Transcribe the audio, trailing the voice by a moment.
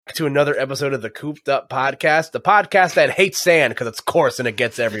to another episode of the Cooped Up Podcast, the podcast that hates sand because it's coarse and it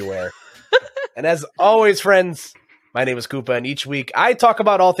gets everywhere. And as always, friends, my name is Koopa, and each week I talk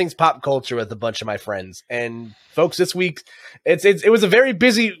about all things pop culture with a bunch of my friends. And folks, this week it was a very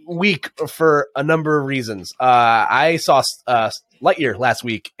busy week for a number of reasons. I saw Lightyear last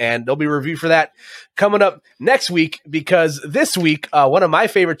week, and there'll be a review for that coming up next week, because this week one of my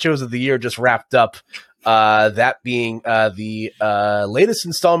favorite shows of the year just wrapped up. That being the latest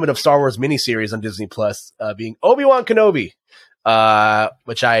installment of Star Wars miniseries on Disney Plus, being Obi-Wan Kenobi.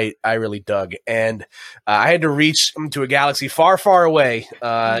 Which I really dug, and I had to reach to a galaxy far, far away,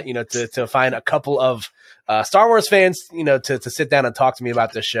 to find a couple of Star Wars fans, to sit down and talk to me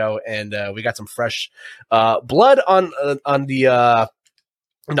about this show, and we got some fresh blood on the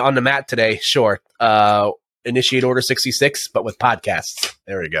mat today. Sure, initiate Order 66, but with podcasts.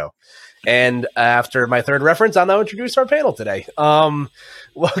 There we go. And after my third reference, I'll now introduce our panel today.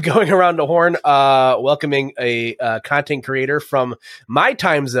 Going around the horn, welcoming a content creator from my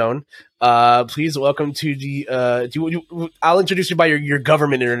time zone. Please welcome to the. I'll introduce you by your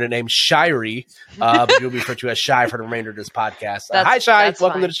government internet name, Shyarie. But you'll be referred to as Shy for the remainder of this podcast. Hi, Shy.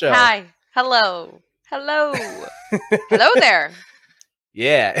 Welcome to the show. Hi. Hello. Hello there.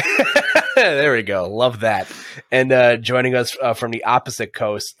 Yeah, there we go. Love that. And joining us from the opposite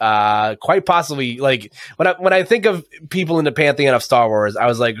coast, quite possibly, like when I think of people in the pantheon of Star Wars, I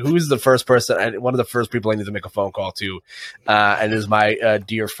was like, who's the first person? One of the first people I need to make a phone call to, and is my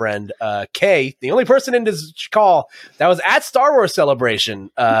dear friend Kaye, the only person in this call that was at Star Wars Celebration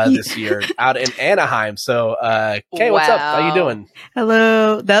this year out in Anaheim. So, Kaye, what's up? How you doing?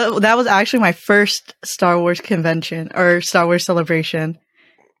 Hello. That was actually my first Star Wars convention or Star Wars Celebration.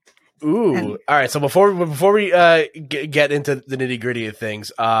 Ooh! All right. So before we get into the nitty gritty of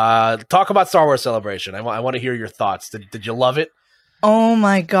things, talk about Star Wars Celebration. I want to hear your thoughts. Did you love it? Oh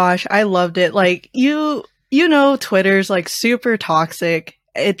my gosh, I loved it. Like you know, Twitter's like super toxic.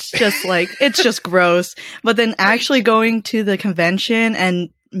 It's just like it's just gross. But then actually going to the convention and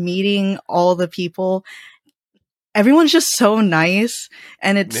meeting all the people, everyone's just so nice,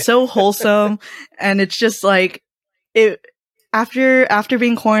 and it's so wholesome, and it's just like it. After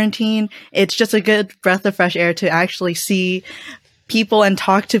being quarantined, it's just a good breath of fresh air to actually see people and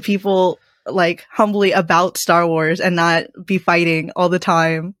talk to people like humbly about Star Wars and not be fighting all the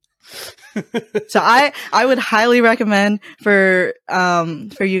time. So I would highly recommend for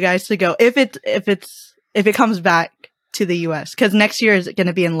you guys to go if it comes back to the US, because next year is going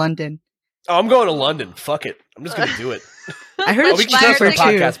to be in London. Oh, I'm going to London. Fuck it, I'm just going to do it. I heard it's cheaper too.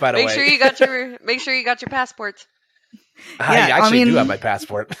 Podcast, by the way. Make sure you got your passports. I actually do have my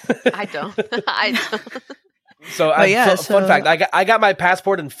passport. I don't. So, fun fact: I got my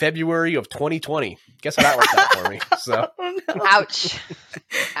passport in February of 2020. Guess how that worked out for me? So, oh, no. Ouch.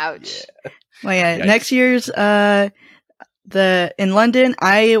 Yeah. Well, yeah. Yikes. Next year's in London,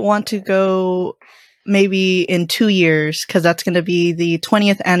 I want to go maybe in 2 years, because that's going to be the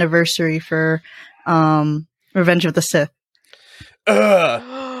 20th anniversary for Revenge of the Sith.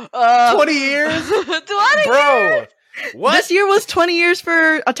 20 years, 20 bro. Years? What? This year was 20 years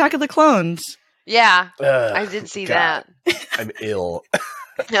for Attack of the Clones. Yeah, I did see that. I'm ill.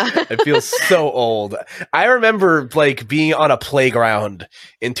 I feel so old. I remember like being on a playground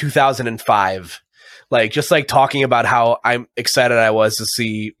in 2005, like just like talking about how I'm excited I was to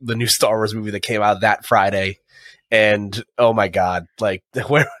see the new Star Wars movie that came out that Friday. And oh my God, like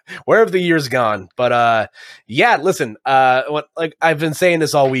where have the years gone? But yeah, listen, like I've been saying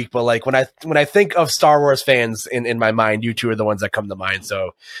this all week, but like when I think of Star Wars fans in my mind, you two are the ones that come to mind.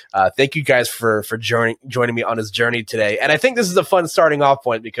 So thank you guys for joining me on this journey today. And I think this is a fun starting off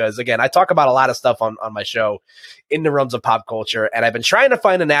point, because again, I talk about a lot of stuff on my show in the realms of pop culture, and I've been trying to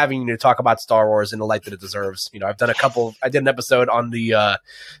find an avenue to talk about Star Wars in the light that it deserves. I've done I did an episode on the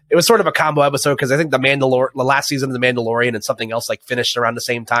it was sort of a combo episode, because I think the last season of The Mandalorian and something else like finished around the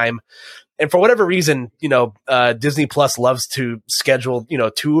same time. And for whatever reason, Disney Plus loves to schedule,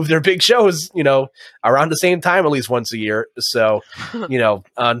 two of their big shows, around the same time, at least once a year. So,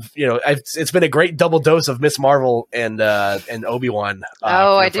 it's been a great double dose of Miss Marvel and Obi-Wan.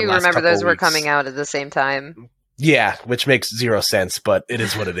 I do remember those were coming out at the same time. Yeah, which makes zero sense, but it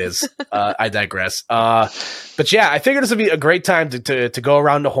is what it is. I digress. But yeah, I figured this would be a great time to go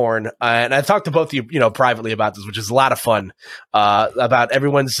around the horn. And I talked to both of you, privately about this, which is a lot of fun, about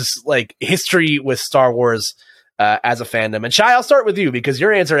everyone's just like history with Star Wars as a fandom. And Shai, I'll start with you, because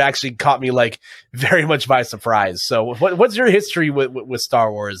your answer actually caught me like very much by surprise. So what's your history with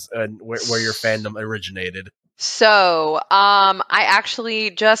Star Wars and where your fandom originated? So, I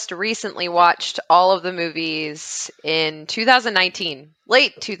actually just recently watched all of the movies in 2019,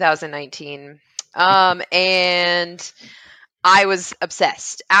 late 2019. And I was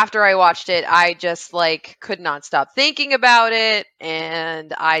obsessed. After I watched it, I just could not stop thinking about it,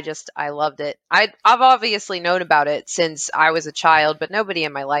 and I loved it. I've obviously known about it since I was a child, but nobody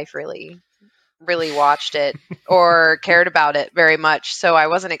in my life really watched it or cared about it very much, so I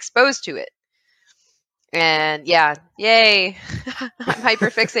wasn't exposed to it. And yeah, yay. I'm hyper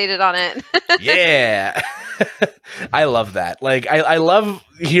fixated on it. Yeah. I love that. Like I love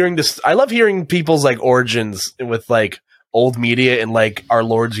hearing this. I love hearing people's origins with old media and our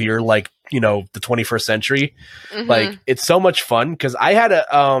Lord's year, the 21st century. Mm-hmm. It's so much fun because I had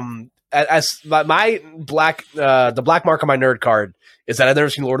my black the black mark on my nerd card is that I've never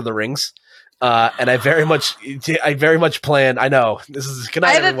seen Lord of the Rings. And I very much plan. I know this is.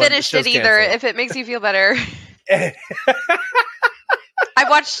 I haven't finished it either. Canceled. If it makes you feel better, I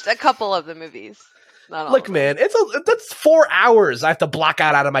watched a couple of the movies. Not all. Look, man, that's 4 hours I have to block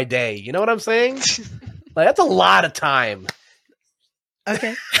out of my day. You know what I'm saying? That's a lot of time.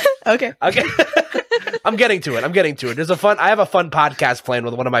 Okay. I'm getting to it. I have a fun podcast planned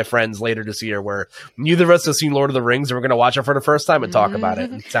with one of my friends later this year where neither of us have seen Lord of the Rings and we're going to watch it for the first time and talk about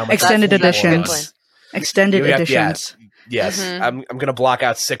it. Extended editions. Extended editions. Yes. Mm-hmm. I'm going to block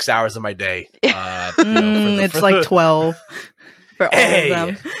out 6 hours of my day. It's 12 for all of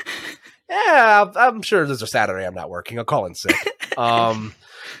them. Yeah, I'm sure there's a Saturday I'm not working. I'll call in sick. But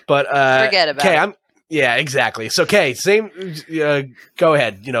forget about it. Yeah, exactly. So, Kaye, go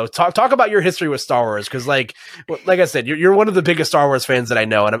ahead. Talk about your history with Star Wars because, like I said, you're one of the biggest Star Wars fans that I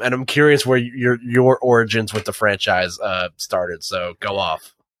know, and I'm curious where your origins with the franchise started. So, go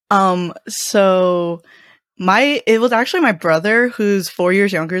off. So it was actually my brother who's 4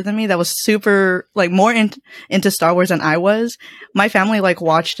 years younger than me that was super more into Star Wars than I was. My family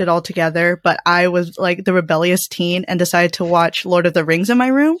watched it all together, but I was the rebellious teen and decided to watch Lord of the Rings in my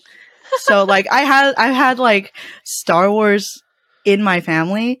room. So I had Star Wars in my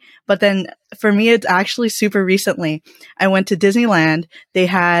family, but then for me it's actually super recently. I went to Disneyland. They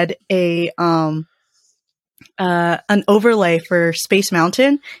had an overlay for Space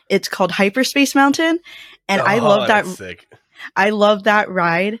Mountain. It's called Hyperspace Mountain, and I love that. Sick. I love that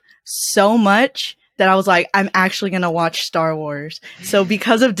ride so much that I was like, I'm actually gonna watch Star Wars. So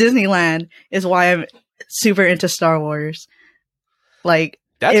because of Disneyland is why I'm super into Star Wars.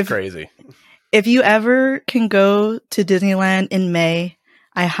 That's crazy. If you ever can go to Disneyland in May,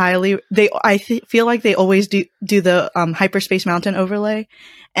 I feel like they always do the Hyperspace Mountain overlay,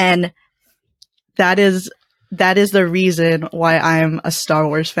 and that is the reason why I'm a Star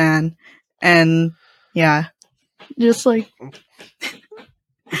Wars fan. And yeah, just and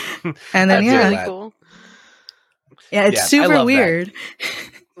then that's really cool. Yeah, it's super weird.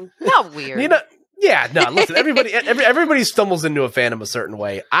 Not weird. Yeah, no, listen, everybody stumbles into a fandom a certain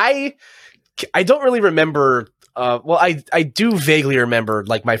way. I don't really remember, I do vaguely remember,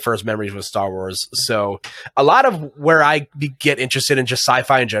 my first memories with Star Wars. So a lot of where I get interested in just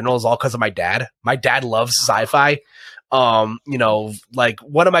sci-fi in general is all because of my dad. My dad loves sci-fi. One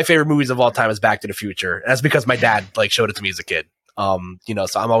of my favorite movies of all time is Back to the Future. And that's because my dad, showed it to me as a kid. So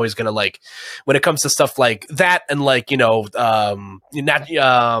I'm always gonna when it comes to stuff like that and end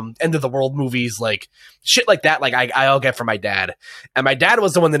of the world movies, shit like that, I'll get from my dad. And my dad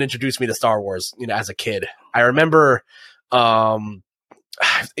was the one that introduced me to Star Wars, as a kid. I remember, I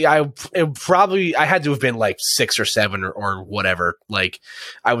had to have been 6 or 7 or whatever.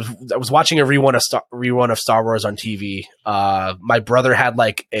 I was watching a rerun of Star Wars on TV. My brother had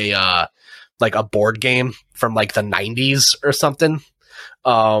a board game from the 90s or something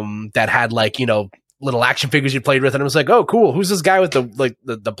that had little action figures you played with, and I was like, oh cool, who's this guy with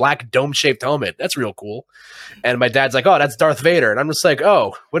the black dome shaped helmet? That's real cool. And my dad's like, oh, that's Darth Vader. And I'm just like,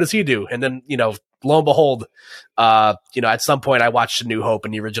 oh, what does he do? And then lo and behold, at some point I watched A New Hope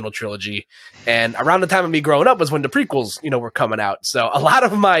in the original trilogy, and around the time of me growing up was when the prequels were coming out. So a lot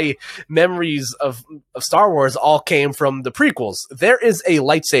of my memories of Star Wars all came from the prequels. There is a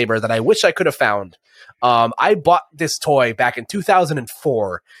lightsaber that I wish I could have found. I bought this toy back in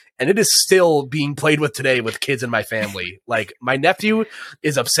 2004, and it is still being played with today with kids in my family. My nephew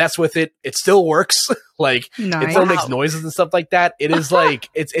is obsessed with it. It still works. Nice. It still makes noises and stuff like that. It is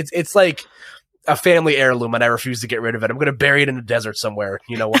it's a family heirloom, and I refuse to get rid of it. I'm going to bury it in the desert somewhere,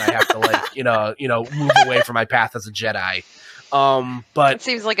 when I have to move away from my path as a Jedi. But it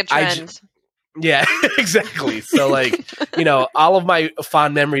seems like a trend. Yeah, exactly. So like, all of my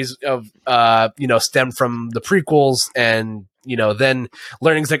fond memories of stem from the prequels, and then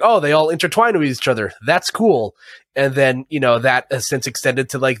learning like, oh, they all intertwine with each other. That's cool. And then, that has since extended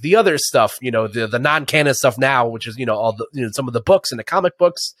to like the other stuff, the non-canon stuff now, which is, all the, some of the books and the comic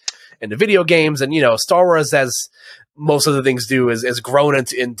books and the video games, and, Star Wars, as most of the things do, is grown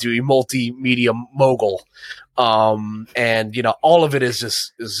into a multimedia mogul. And all of it is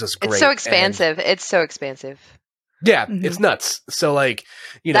just great. It's so expansive. And, it's so expansive. Yeah, it's nuts. So like,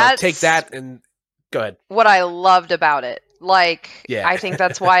 That's take that and go ahead. What I loved about it. Like, yeah. I think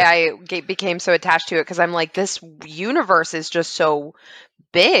that's why I became so attached to it, because I'm like, this universe is just so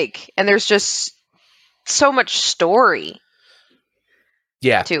big, and there's just so much story.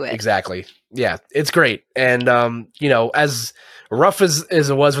 Yeah, to it. Exactly. Yeah, it's great. And as rough as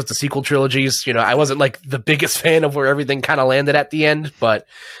it was with the sequel trilogies, I wasn't like the biggest fan of where everything kind of landed at the end, but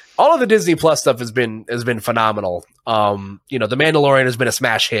all of the Disney Plus stuff has been phenomenal. The Mandalorian has been a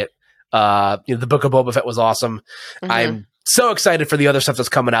smash hit. The Book of Boba Fett was awesome. Mm-hmm. I'm so excited for the other stuff that's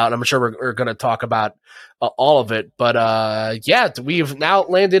coming out. I'm sure we're going to talk about all of it. But we've now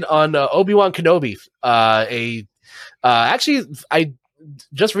landed on Obi-Wan Kenobi. Actually, I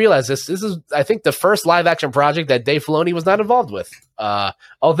just realized this is, I think, the first live action project that Dave Filoni was not involved with.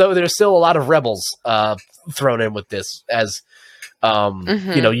 Although there's still a lot of Rebels thrown in with this, as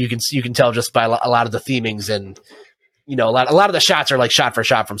you can tell just by a lot of the themings, and a lot of the shots are like shot for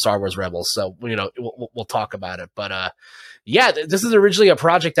shot from Star Wars Rebels. So we'll talk about it. But this is originally a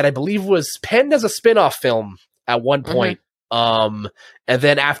project that I believe was penned as a spin-off film at one point. And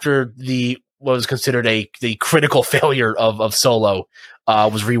then after what was considered the critical failure of Solo,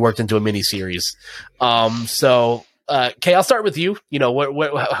 was reworked into a miniseries. Kaye, I'll start with you. Where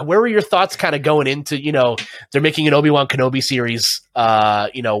were your thoughts kind of going into, they're making an Obi-Wan Kenobi series?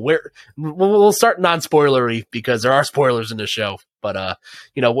 Where we'll start non-spoilery, because there are spoilers in the show. But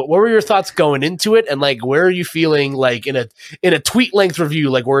what were your thoughts going into it, and like where are you feeling, like in a tweet length review,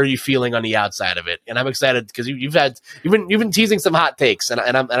 like where are you feeling on the outside of it? And I'm excited because you've been teasing some hot takes, and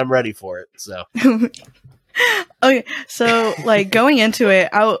I'm ready for it. So okay, so like going into it,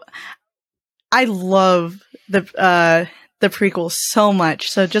 I love the prequels so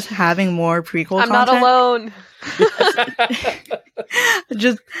much. So just having more prequel I'm content. not alone.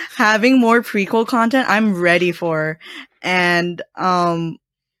 Just having more prequel content, I'm ready for. And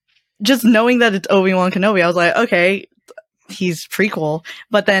just knowing that it's Obi-Wan Kenobi, I was like, okay, he's prequel.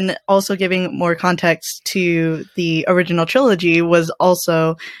 But then also giving more context to the original trilogy was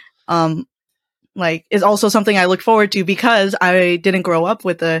also is also something I look forward to, because I didn't grow up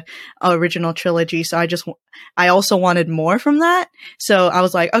with the original trilogy. So I also wanted more from that. So I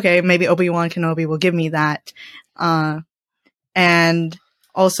was like, okay, maybe Obi-Wan Kenobi will give me that. And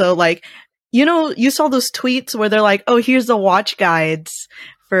also you saw those tweets where they're like, oh, here's the watch guides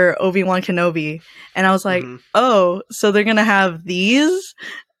for Obi-Wan Kenobi. And I was like, oh, so they're going to have these?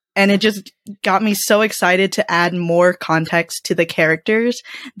 And it just got me so excited to add more context to the characters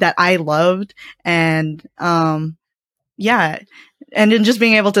that I loved. And, and then just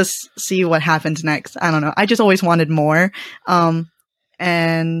being able to see what happens next. I don't know. I just always wanted more. But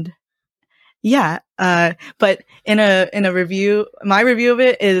in a review, my review of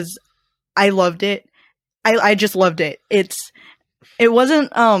it is, I loved it. I just loved it. It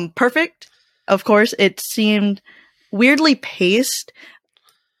wasn't, perfect. Of course, it seemed weirdly paced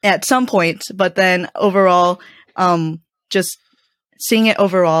at some points, but then overall, just seeing it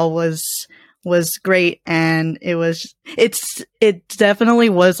overall was great. And it definitely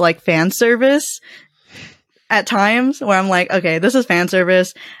was like fan service at times, where I'm like, okay, this is fan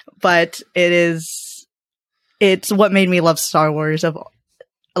service, but it's what made me love Star Wars.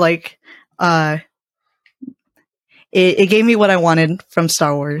 It gave me what I wanted from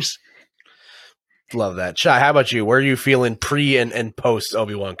Star Wars. Love that. Shai, how about you? Where are you feeling pre and post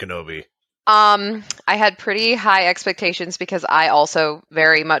Obi-Wan Kenobi? I had pretty high expectations, because I also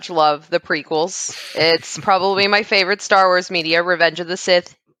very much love the prequels. It's probably my favorite Star Wars media. Revenge of the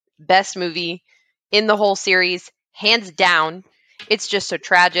Sith, best movie in the whole series, hands down. It's just so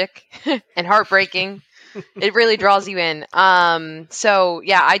tragic and heartbreaking. It really draws you in. So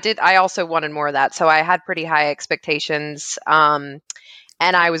yeah, I also wanted more of that. So I had pretty high expectations.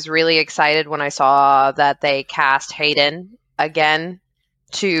 And I was really excited when I saw that they cast Hayden again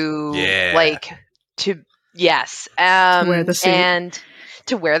to wear the suit. And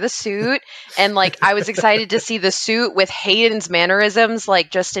to wear the suit. And I was excited to see the suit with Hayden's mannerisms,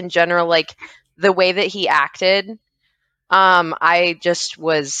 just in general, the way that he acted. I just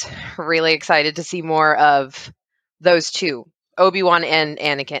was really excited to see more of those two Obi-Wan and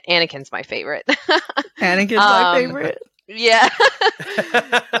Anakin. Anakin's my favorite. Anakin's my favorite. Yeah.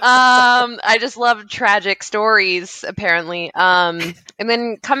 I just love tragic stories, apparently. And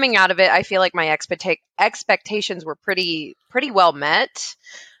then coming out of it, I feel like my expectations were pretty well met.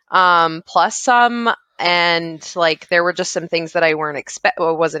 Plus some, and like there were just some things that I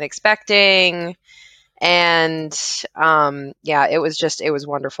wasn't expecting. And yeah, it was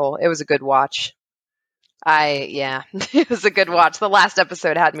wonderful. It was a good watch. It was a good watch. The last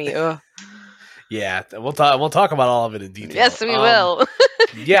episode had me. Ugh. Yeah, we'll talk about all of it in detail. Yes, we will.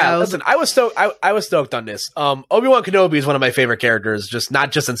 Yeah, listen, I was stoked on this. Obi-Wan Kenobi is one of my favorite characters,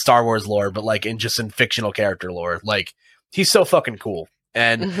 not just in Star Wars lore, but like in fictional character lore. Like, he's so fucking cool.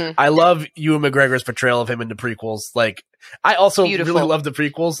 And I love Ewan McGregor's portrayal of him in the prequels. Like, I also really love the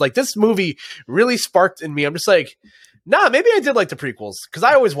prequels. Like, this movie really sparked in me. I'm just like, nah, maybe I did like the prequels, because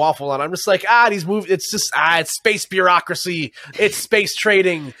I always waffle on. I'm just like, these movies, it's just, it's space bureaucracy, it's space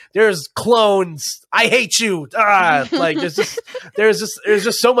trading, there's clones, I hate you, like, there's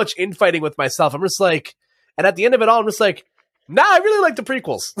just so much infighting with myself. I'm just like, and at the end of it all, I'm just like, nah, I really like the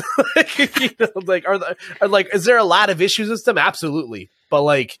prequels. Is there a lot of issues with them? Absolutely, but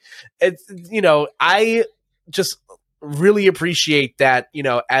like, it's, I just really appreciate that,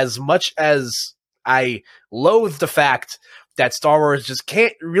 as much as I loathe the fact that Star Wars just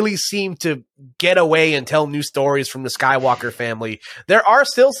can't really seem to get away and tell new stories from the Skywalker family. There are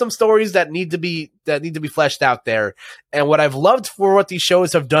still some stories that need to be fleshed out there. And what I've loved for what these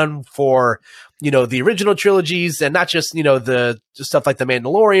shows have done for, the original trilogies, and not just, the stuff like The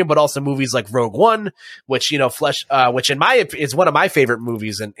Mandalorian, but also movies like Rogue One, which, which is one of my favorite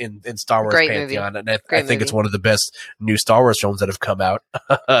movies in Star Wars pantheon. And I think it's one of the best new Star Wars films that have come out.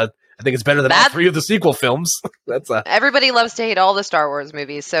 I think it's better than all three of the sequel films. Everybody loves to hate all the Star Wars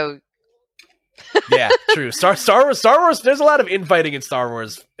movies, so yeah, true. Star Wars. There's a lot of infighting in Star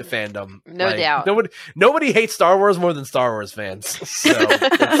Wars fandom. No doubt. Nobody hates Star Wars more than Star Wars fans. So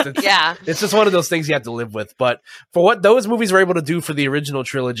yeah, it's just one of those things you have to live with. But for what those movies were able to do for the original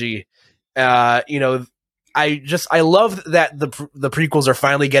trilogy, I love that the prequels are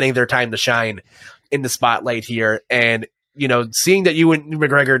finally getting their time to shine in the spotlight here. And seeing that Ewan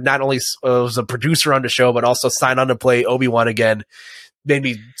McGregor not only was a producer on the show, but also signed on to play Obi-Wan again, made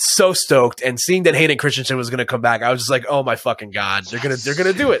me so stoked. And seeing that Hayden Christensen was going to come back, I was just like, oh my fucking God, they're going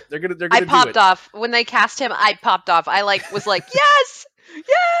to do it. They're going to I popped off when they cast him. I popped off. I was like, yes.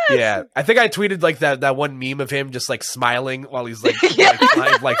 Yes! Yeah, I think I tweeted like that one meme of him just like smiling while he's like,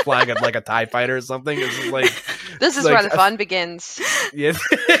 flying like a TIE fighter or something. It's just like, this is where the fun begins. Yeah.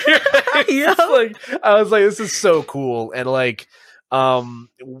 I was like, this is so cool. And like, so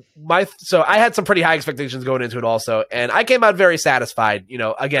I had some pretty high expectations going into it also, and I came out very satisfied.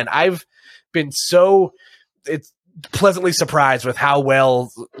 Again, I've been it's pleasantly surprised with how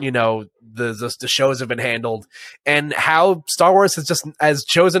well, the shows have been handled, and how Star Wars has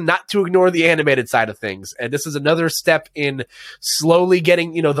chosen not to ignore the animated side of things. And this is another step in slowly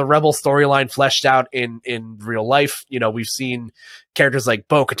getting, the Rebel storyline fleshed out in real life. We've seen characters like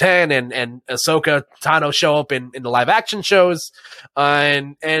Bo-Katan and Ahsoka Tano show up in the live action shows.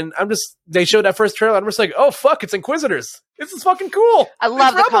 And they showed that first trailer. I'm just like, oh fuck, it's Inquisitors. This is fucking cool. I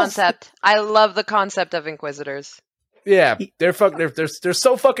love the concept. I love the concept of Inquisitors. Yeah, they're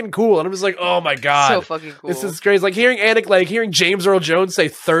so fucking cool, and I'm just like, oh my God, so fucking cool. This is crazy. Like hearing James Earl Jones say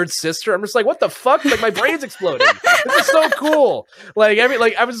third sister, I'm just like, what the fuck? Like my brain's exploding. This is so cool.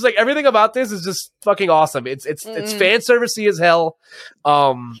 I was just like, everything about this is just fucking awesome. It's fan servicey as hell.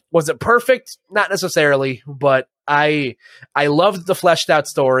 Was it perfect? Not necessarily, but I loved the fleshed out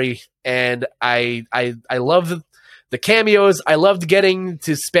story, and I loved the cameos. I loved getting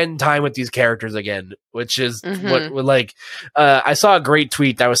to spend time with these characters again, which is I saw a great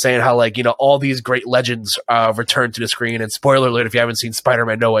tweet that was saying how all these great legends return to the screen, and spoiler alert if you haven't seen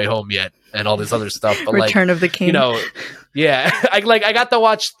Spider-Man No Way Home yet and all this other stuff. But Return of the King. Yeah. I got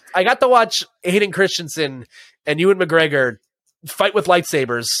to watch Hayden Christensen and Ewan McGregor fight with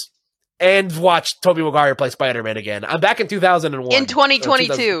lightsabers and watch Tobey Maguire play Spider-Man again. I'm back in 2001. In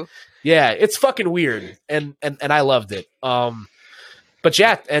 2022. Yeah, it's fucking weird, and I loved it. But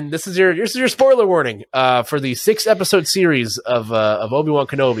yeah, and this is your spoiler warning for the 6-episode series of Obi-Wan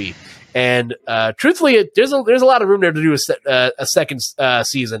Kenobi. And truthfully, there's a lot of room there to do a second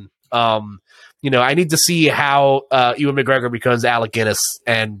season. I need to see how Ewan McGregor becomes Alec Guinness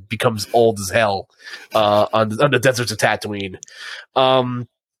and becomes old as hell on the deserts of Tatooine.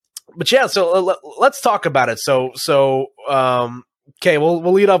 But yeah, so let's talk about it. So okay,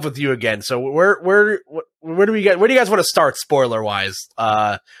 we'll lead off with you again. So where do you guys want to start spoiler wise?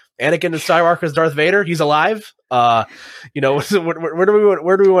 Anakin Skywalker as Darth Vader. He's alive. Where do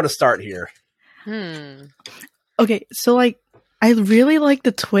we want to start here? Okay, so like, I really like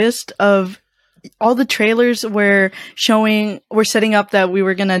the twist of all the trailers were setting up that we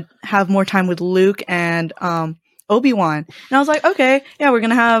were gonna have more time with Luke and Obi-Wan, and I was like, okay, yeah, we're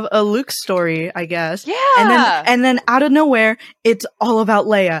gonna have a Luke story, I guess. Yeah, and then out of nowhere, it's all about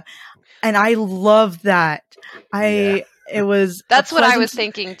Leia, and I love that. That's what I was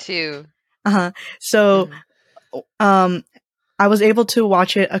thinking too. So, I was able to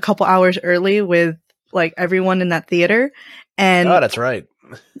watch it a couple hours early with like everyone in that theater, and that's right.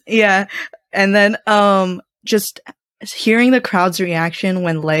 Yeah. And then just hearing the crowd's reaction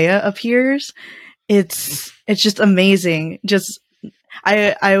when Leia appears, it's just amazing. Just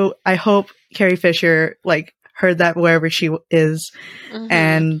I hope Carrie Fisher like heard that wherever she is,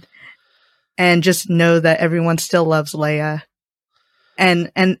 and just know that everyone still loves Leia,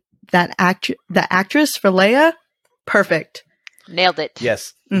 and that actress for Leia, perfect. Nailed it.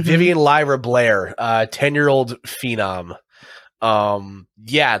 Yes. Vivian Lyra Blair, 10-year-old phenom.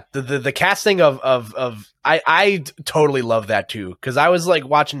 The casting of I totally love that too, because I was like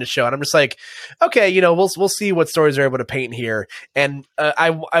watching the show and I'm just like, okay, we'll see what stories they're able to paint here. And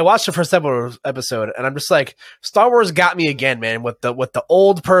I watched the first episode and I'm just like, Star Wars got me again, man, with the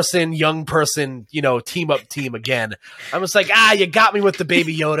old person, young person, team again. I'm just like, you got me with the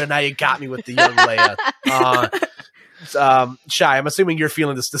Baby Yoda, now you got me with the young Leia. Shy, I'm assuming you're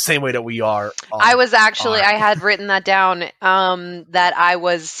feeling this the same way that we are. I was actually, I had written that down, that I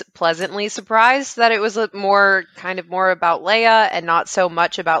was pleasantly surprised that it was more about Leia and not so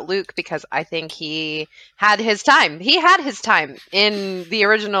much about Luke, because I think he had his time. He had his time in the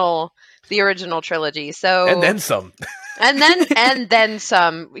original trilogy. So and then some, and then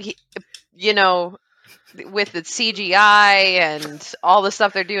some. With the CGI and all the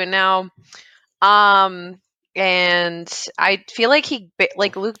stuff they're doing now. And I feel like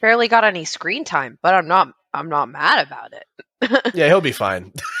Luke barely got any screen time, but I'm not mad about it. Yeah, he'll be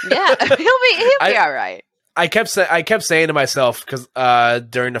fine. Yeah, he'll be all right. I kept saying to myself, because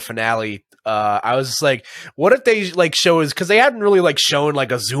during the finale, I was just like, what if they like show us, because they hadn't really like shown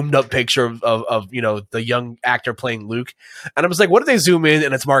like a zoomed up picture of the young actor playing Luke, and I was like, what if they zoom in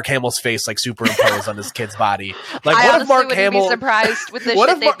and it's Mark Hamill's face like superimposed on this kid's body? Like, I what if Mark Hamill? Be surprised with the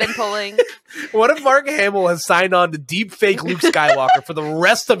shit they've been pulling. What if Mark Hamill has signed on to deep fake Luke Skywalker for the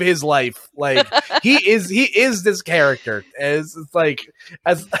rest of his life? Like he is this character. As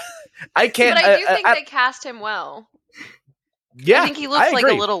I can't. But I do think they cast him well. Yeah, I think he looks like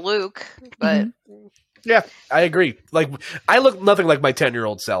a little Luke, but yeah, I agree. Like, I look nothing like my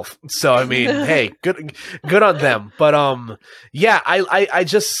 10-year-old self. So I mean, hey, good on them. But I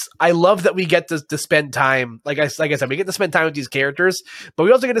love that we get to spend time. Like I said, we get to spend time with these characters, but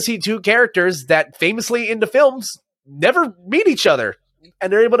we also get to see two characters that famously in the films never meet each other,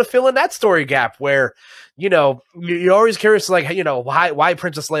 and they're able to fill in that story gap where, you're always curious, like, why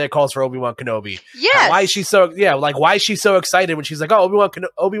Princess Leia calls for Obi-Wan Kenobi. Yes. Why is she so excited when she's like, oh,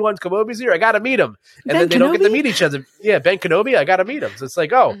 Obi-Wan Kenobi's here, I gotta meet him. And then they don't get to meet each other. Yeah, Ben Kenobi, I gotta meet him. So it's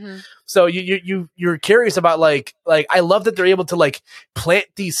like, so you're curious about like I love that they're able to like plant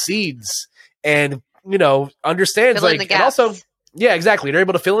these seeds and, understand fill in the gaps. And also, yeah, exactly. They're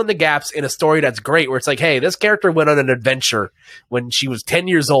able to fill in the gaps in a story that's great, where it's like, hey, this character went on an adventure when she was 10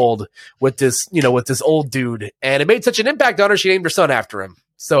 years old with this old dude, and it made such an impact on her, she named her son after him.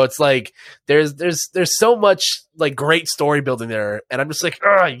 So it's like, there's so much like great story building there. And I'm just like,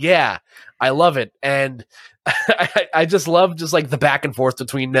 yeah, I love it. And I just love just like the back and forth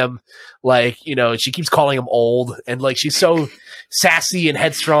between them. Like, she keeps calling him old, and like, she's so sassy and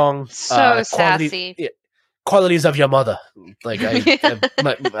headstrong. So sassy. Qualities of your mother. Like I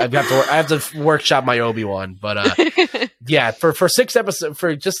have to workshop my Obi-Wan, but yeah, for 6 episodes,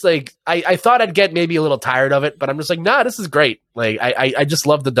 for just like I thought I'd get maybe a little tired of it, but I'm just like, nah, this is great. Like I just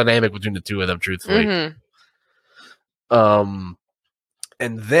love the dynamic between the two of them, truthfully. And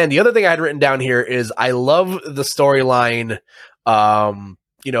then the other thing I had written down here is I love the storyline.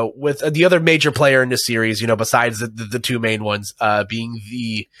 With the other major player in this series, besides the two main ones, being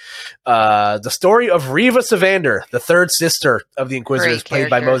the story of Reva Savander, the third sister of the Inquisitors,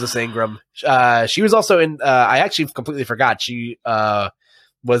 played by Moses Ingram. She was also in, I actually completely forgot, she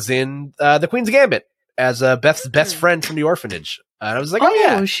was in The Queen's Gambit as Beth's best friend from the orphanage. And I was like, oh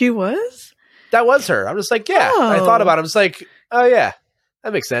yeah. She was? That was her. I'm just like, yeah. I thought about it. I was like, oh yeah,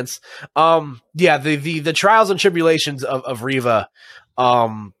 that makes sense. The trials and tribulations of Reva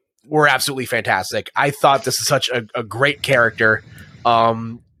were absolutely fantastic. I thought this is such a great character.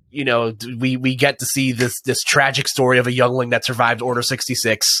 we get to see this tragic story of a youngling that survived Order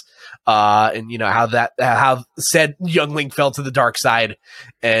 66, and how said youngling fell to the dark side,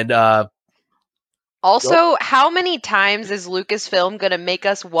 and also, how many times is Lucasfilm going to make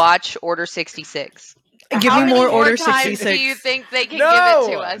us watch Order 66? Give How me many more Order times 66. do you think they can No! give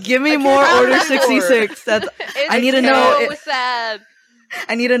it to us? Give me I more can't Order have more. 66. That's It's I need to so know sad.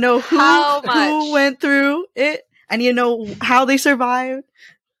 I need to know How much? who went through it. I need to know how they survived.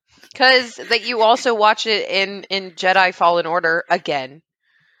 Because that you also watch it in Jedi Fallen Order again.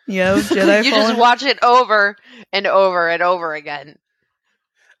 Yeah, Jedi You Fallen. just watch it over and over and over again.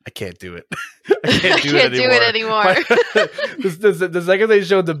 I can't do it. I can't do it anymore. The second they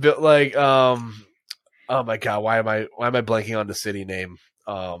showed the bit, like, oh my god, why am I blanking on the city name?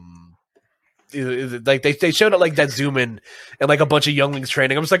 Is it like they showed it like that zoom in and like a bunch of younglings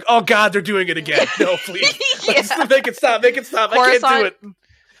training. I'm just like, oh god, they're doing it again. No, please, make it stop. Coruscant? I can't do it.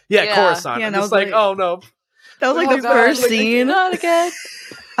 Yeah, Coruscant. Yeah, I'm that just was like, like- oh no. That was like Oh, the God, first like, scene. Not again.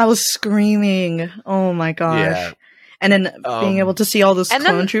 I was screaming. Oh my gosh. Yeah. And then being able to see all those and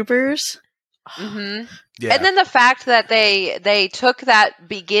clone then- troopers. Mm-hmm. Yeah. And then the fact that they took that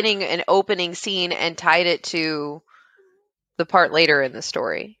beginning and opening scene and tied it to the part later in the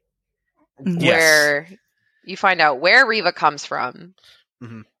story Mhm. Yes. where you find out where Reva comes from.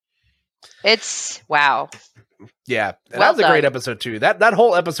 Mhm. It's wow. Yeah, and Well that was a great done. episode too. That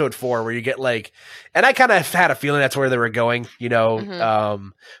whole episode 4 where you get like, and I kind of had a feeling that's where they were going.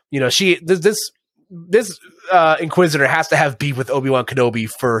 This Inquisitor has to have beef with Obi-Wan Kenobi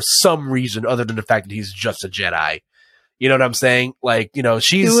for some reason other than the fact that he's just a Jedi. You know what I'm saying? Like,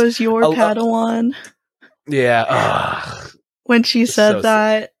 she's It was your Padawan yeah, when she said so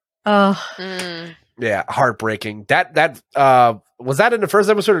that. Mm. yeah, heartbreaking. That was that in the first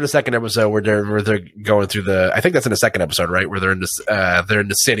episode or the second episode where they're going through the. I think that's in the second episode, right? Where they're in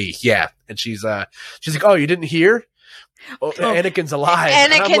the city. Yeah, and she's like, "Oh, you didn't hear? Oh, Anakin's alive."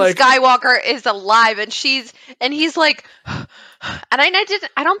 And I'm Anakin like, Skywalker is alive, and he's like, and I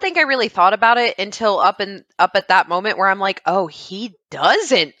don't think I really thought about it until up at that moment where I'm like, oh, he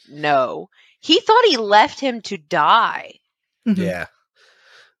doesn't know. He thought he left him to die. Mhm. yeah,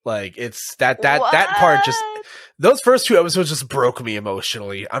 like it's that part just. Those first 2 episodes just broke me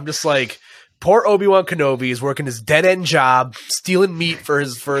emotionally. I'm just like, poor Obi-Wan Kenobi is working his dead end job, stealing meat for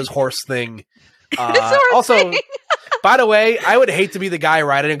his horse thing. Also, by the way, I would hate to be the guy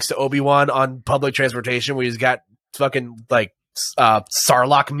riding next to Obi-Wan on public transportation where he's got fucking like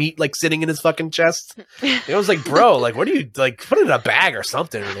Sarlacc meat like sitting in his fucking chest. It was like, bro, like, what do you like? Put it in a bag or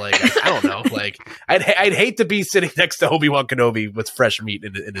something. Or like, I don't know. Like, I'd hate to be sitting next to Obi-Wan Kenobi with fresh meat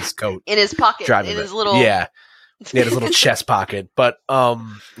in his coat, In his pocket, driving in it. his little his little chest pocket. But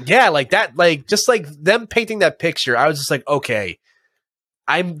yeah, like that, like just like them painting that picture, I was just like, okay,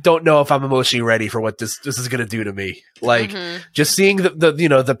 I don't know if I'm emotionally ready for what this is going to do to me. Like just seeing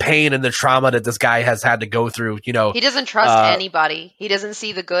the pain and the trauma that this guy has had to go through. He doesn't trust anybody. He doesn't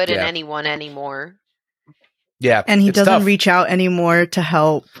see the good in anyone anymore. Yeah, And he it's doesn't tough. reach out anymore to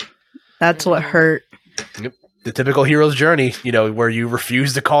help. That's what hurt. Yep. The typical hero's journey, where you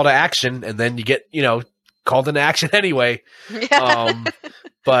refuse to call to action and then you get, called into action anyway.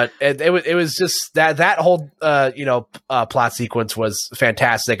 But it was just that whole plot sequence was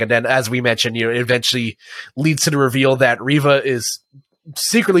fantastic. And then, as we mentioned, it eventually leads to the reveal that Reva is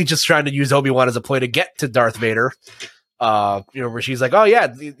secretly just trying to use Obi-Wan as a ploy to get to Darth Vader. Where she's like, "Oh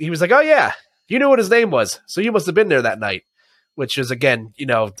yeah," he was like, "Oh yeah, you knew what his name was, so you must have been there that night." Which is again,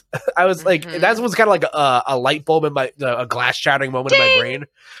 I was like, that was kind of like a light bulb in my a glass shattering moment in my brain.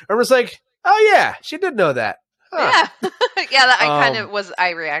 I was like, "Oh yeah, she did know that." Huh. Yeah.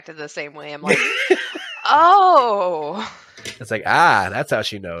 I reacted the same way. I'm like, oh, It's like, that's how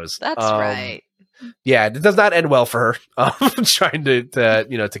she knows. that's right. Yeah, it does not end well for her. Trying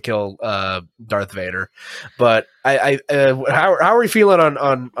to kill Darth Vader. But how are we feeling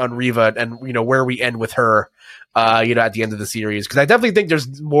on Reva and where we end with her? At the end of the series, because I definitely think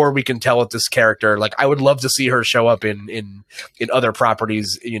there's more we can tell with this character. Like, I would love to see her show up in other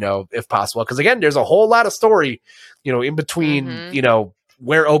properties, if possible. Because again, there's a whole lot of story, in between,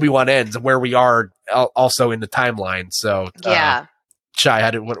 where Obi-Wan ends and where we are also in the timeline. So Yeah. Shai,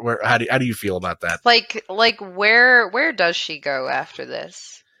 how do you feel about that? Like where does she go after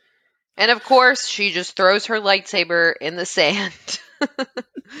this? And of course, she just throws her lightsaber in the sand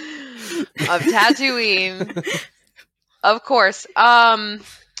of Tatooine. Of course.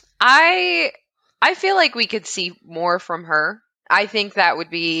 I feel like we could see more from her. I think that would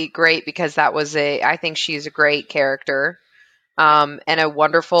be great because I think she's a great character. And a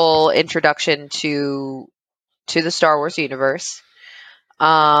wonderful introduction to the Star Wars universe.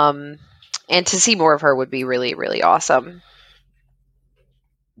 And to see more of her would be really, really awesome.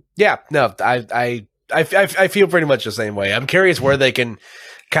 Yeah, no, I feel pretty much the same way. I'm curious where they can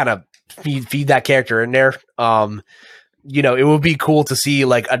kind of feed that character in there. It would be cool to see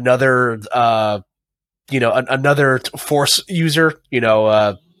like another another Force user,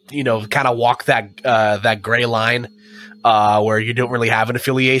 kind of walk that gray line where you don't really have an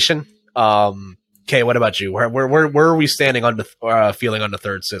affiliation. Okay, what about you? Where are we standing on the feeling on the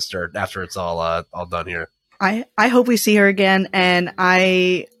third sister after it's all done here? I hope we see her again, and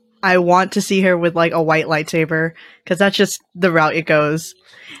I want to see her with like a white lightsaber, because that's just the route it goes.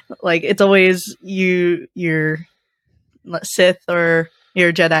 Like, it's always you're Sith or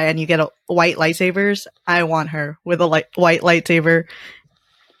you're Jedi and you get a white lightsabers. I want her with a white lightsaber.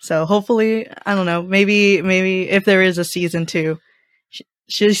 So hopefully, I don't know, maybe if there is a season 2,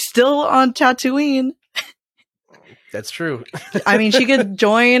 she's still on Tatooine. That's true. I mean, she could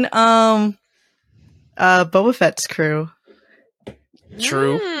join Boba Fett's crew.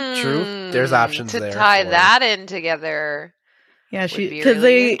 True. There's options to there to tie that in together. Yeah,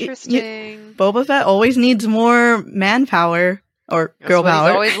 interesting. Boba Fett always needs more manpower or girl That's what power.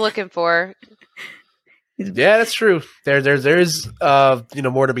 he's always looking for. Yeah, that's true. There's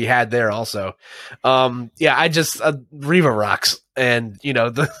more to be had there also. I just Reva rocks, and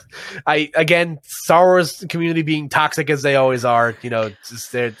Star Wars community being toxic as they always are.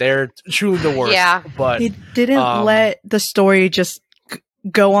 They're truly the worst. Yeah, but they didn't let the story just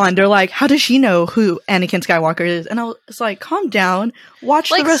go on. They're like, how does she know who Anakin Skywalker is? And I was like, calm down, watch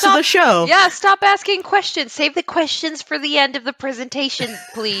the rest of the show. Yeah, stop asking questions. Save the questions for the end of the presentation,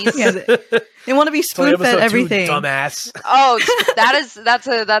 please. Yeah, they want to be spoon-fed everything. Dumbass. Oh,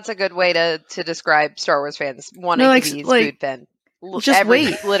 that's a good way to describe Star Wars fans wanting to be spoon-fed. Just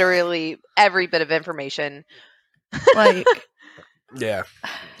wait. Literally every bit of information. Like, yeah,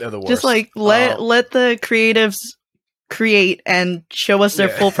 they're the worst. Just like let the creatives create and show us their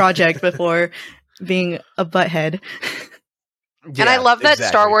full project before being a butthead. And I love that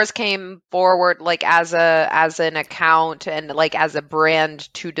Star Wars came forward like as an account and like as a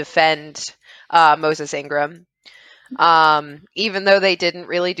brand to defend Moses Ingram. Even though they didn't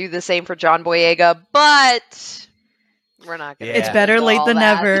really do the same for John Boyega, but we're not gonna It's better late than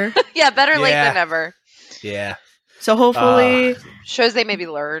never. Yeah, better late than never. Yeah. So hopefully shows they maybe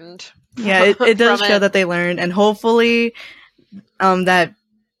learned. Yeah, it does show that they learned, and hopefully that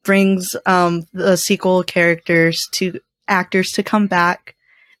brings the sequel actors to come back,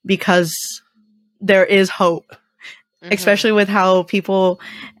 because there is hope. Especially with how people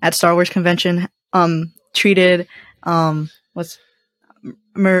at Star Wars convention treated Anne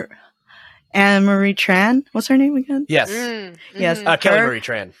Marie Tran. What's her name again? Yes. Yes. Kelly Marie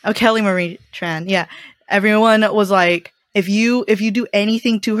Tran. Oh, Kelly Marie Tran. Yeah. Everyone was like, if you do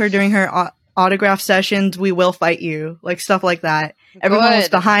anything to her during her autograph sessions, we will fight you. Like, stuff like that. Everyone was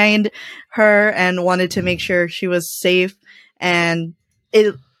behind her and wanted to make sure she was safe. And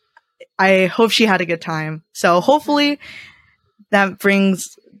I hope she had a good time. So hopefully that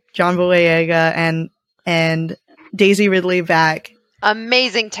brings John Boyega and Daisy Ridley back.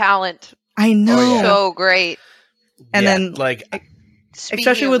 Amazing talent. I know. Oh, yeah. So great. And then, like,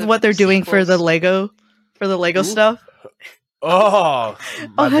 especially with what they're doing for the Lego stuff. Oh,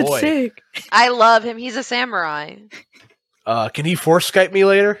 that's boy. sick. I love him. He's a samurai. Can he force Skype me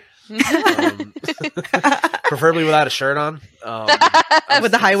later? Preferably without a shirt on.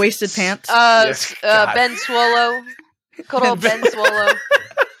 With the high-waisted pants. Yes, Ben Swallow. Good old Ben Swallow.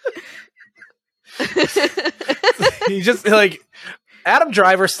 He just, like, Adam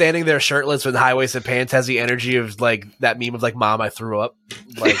Driver standing there shirtless with high-waisted pants has the energy of, like, that meme of, like, Mom, I threw up.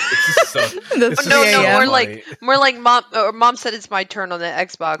 Like, it's just so... It's more like Mom said it's my turn on the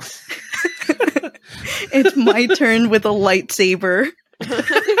Xbox. It's my turn with a lightsaber.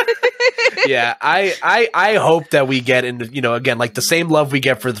 Yeah, I hope that we get into, again, like the same love we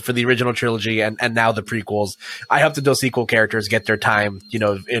get for the original trilogy and now the prequels. I hope that those sequel characters get their time,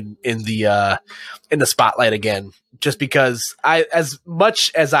 in the spotlight again. Just because as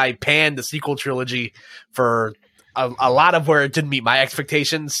much as I panned the sequel trilogy for a lot of where it didn't meet my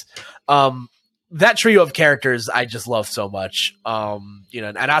expectations, that trio of characters I just love so much.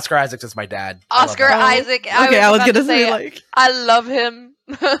 And Oscar Isaac is my dad. Oscar Isaac. I was gonna say, like, I love him.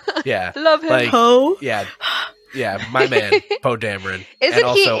 Yeah, love him. Like, Poe. Yeah, my man, Poe Dameron. Isn't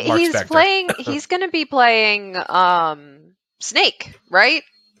also Mark he's Spector. playing? He's going to be playing Snake, right?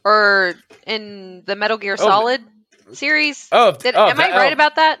 Or in the Metal Gear Solid series? Am I right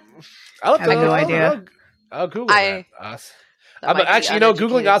about that? I have no idea. I'll Google that. Actually,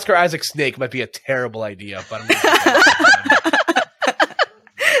 Googling Oscar Isaac Snake might be a terrible idea, but I'm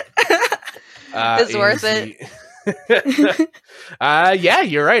It's worth it. Yeah,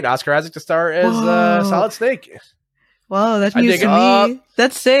 you're right. Oscar Isaac to star as Solid Snake. Whoa, that's I news dig to it. me.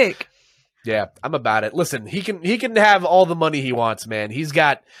 That's sick. Yeah, I'm about it. Listen, he can have all the money he wants, man. He's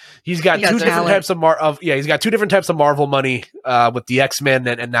got two different talent. types he's got two different types of Marvel money with the X-Men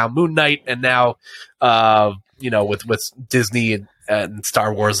and now Moon Knight and now with Disney and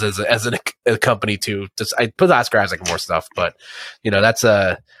Star Wars as a company too. Just I put Oscar Isaac in more stuff, but that's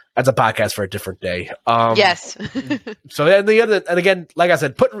a podcast for a different day. Yes. So then and again, like I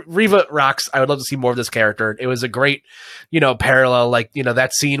said, put Reva rocks. I would love to see more of this character. It was a great, parallel, like,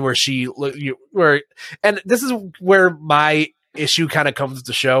 that scene where and this is where my issue kind of comes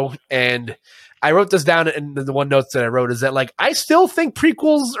to show. And I wrote this down in the one notes that I wrote is that, like, I still think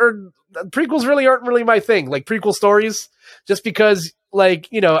prequels really aren't really my thing. Like prequel stories, just because, like,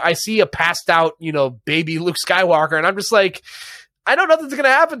 I see a passed out, baby Luke Skywalker, and I'm just like, I know nothing's going to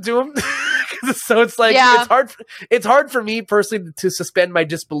happen to him. So it's like, it's hard for me personally to suspend my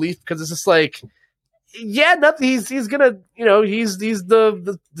disbelief, because it's just like, yeah, nothing. He's going to, he's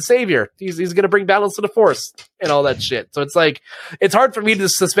the savior. He's going to bring balance to the Force and all that shit. So it's like, it's hard for me to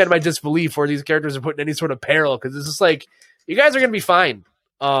suspend my disbelief where these characters are put in any sort of peril, because it's just like, you guys are going to be fine.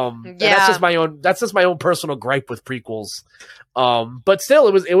 And that's just my own personal gripe with prequels. But still,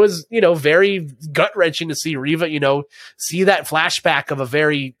 it was very gut wrenching to see Reva, see that flashback of a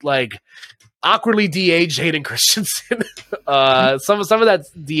very, like, awkwardly de-aged Hayden Christensen. Some of that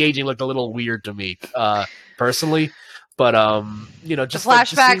de-aging looked a little weird to me, personally. But just the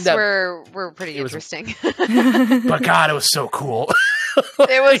flashbacks just were pretty interesting. But God, it was so cool.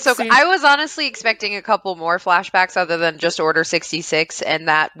 It was so. I was honestly expecting a couple more flashbacks other than just Order 66 and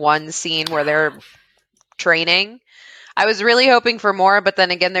that one scene where they're training. I was really hoping for more, but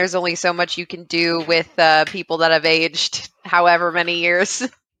then again, there's only so much you can do with people that have aged however many years.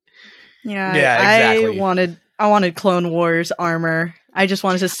 Yeah, exactly. I wanted Clone Wars armor. I just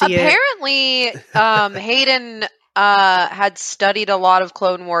wanted to see Apparently, Hayden had studied a lot of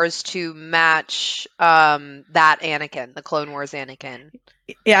Clone Wars to match that Anakin, the Clone Wars Anakin.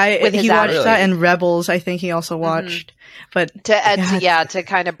 Yeah, he watched that and Rebels. I think he also watched, but to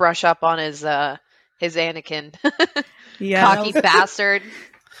kind of brush up on his Anakin. Yeah, cocky bastard.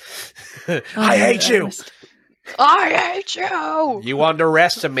 I hate you. I hate you. You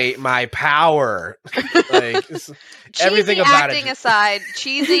underestimate my power. Like, everything about it.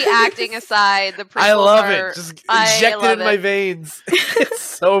 Cheesy acting aside, the I love it. Just injected in my veins. It's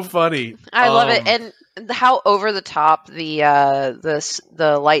so funny. I love it, and how over the top the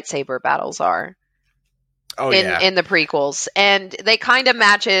lightsaber battles are. In the prequels, and they kind of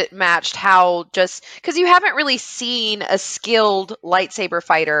matched how, just because you haven't really seen a skilled lightsaber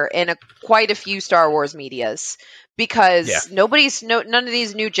fighter in quite a few Star Wars medias, because none of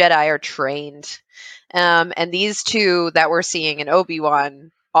these new Jedi are trained, and these two that we're seeing in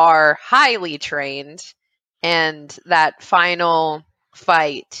Obi-Wan are highly trained, and that final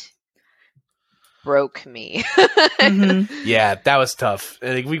fight broke me. Yeah, that was tough.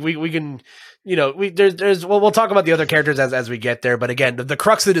 And we can. We'll talk about the other characters as we get there. But again, the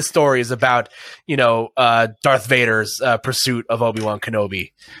crux of this story is about, Darth Vader's pursuit of Obi-Wan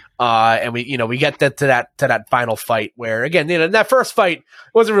Kenobi. And we get to that final fight where, again, that first fight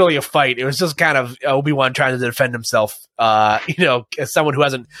wasn't really a fight. It was just kind of Obi-Wan trying to defend himself, as someone who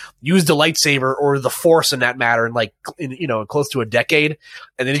hasn't used a lightsaber or the Force in that matter in close to a decade.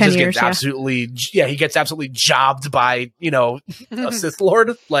 And then he just gets absolutely jobbed by, a Sith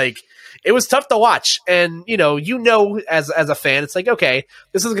Lord. Like, it was tough to watch. And, as a fan, it's like, okay,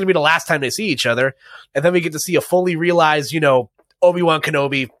 this is going to be the last time they see each other. And then we get to see a fully realized, Obi-Wan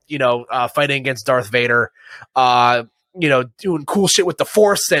Kenobi, fighting against Darth Vader, doing cool shit with the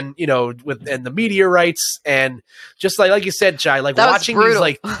Force and, and the meteorites. And just like you said, Shai, like, watching these,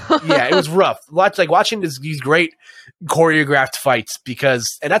 like, it was rough. Watching these great choreographed fights,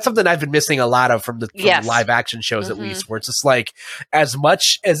 and that's something I've been missing a lot of from the live action shows, at least, where it's just like, as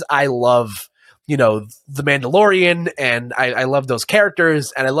much as I love, The Mandalorian, and I love those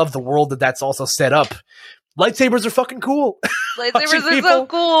characters, and I love the world that's also set up, lightsabers are fucking cool. Lightsabers are so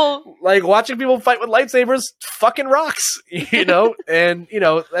cool. Like, watching people fight with lightsabers fucking rocks, and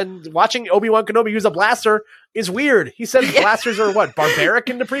watching Obi-Wan Kenobi use a blaster is weird. He says blasters are what, barbaric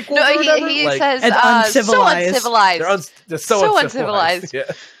in the prequels? No, he says uncivilized. So uncivilized. They're so uncivilized. Yeah.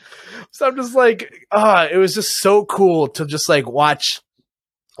 So I'm just like, it was just so cool to just like watch,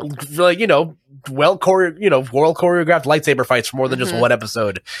 like, well choreographed lightsaber fights for more than just one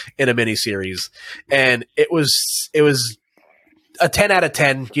episode in a miniseries. And it was a 10 out of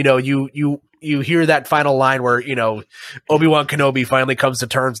 10. You you hear that final line where, Obi-Wan Kenobi finally comes to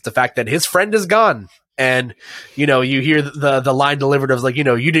terms with the fact that his friend is gone. And, you hear the line delivered of like, you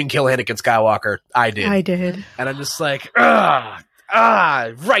didn't kill Anakin Skywalker. I did. I did. And I'm just like, right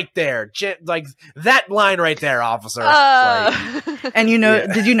there. Like that line right there, officer. And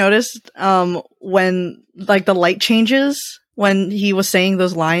did you notice when like the light changes when he was saying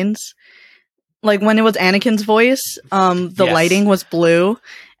those lines? Like when it was Anakin's voice, the lighting was blue,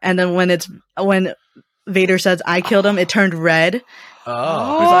 and then when Vader says "I killed him," it turned red.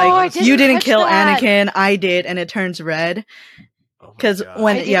 Oh, it was like, you didn't kill Anakin, I did, and it turns red. Because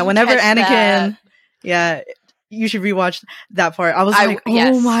whenever Anakin, you should rewatch that part. I was like,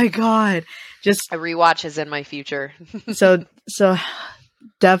 oh my god, just a rewatch is in my future. so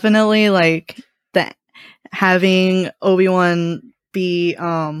definitely like that having Obi-Wan be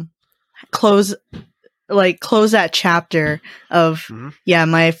close that chapter of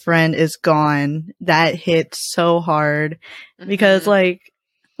my friend is gone. That hit so hard because like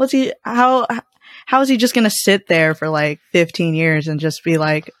how is he just gonna sit there for like 15 years and just be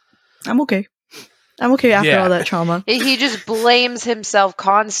like, I'm okay after all that trauma? He just blames himself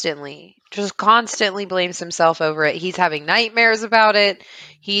constantly. Just constantly blames himself over it. He's having nightmares about it.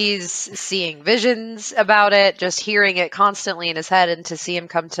 He's seeing visions about it. Just hearing it constantly in his head, and to see him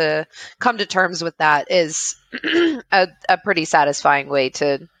come to terms with that is a pretty satisfying way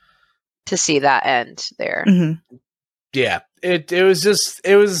to see that end there. Mm-hmm. Yeah, it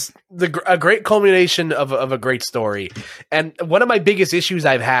was a great culmination of a great story. And one of my biggest issues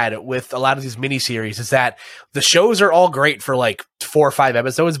I've had with a lot of these miniseries is that the shows are all great for like 4 or 5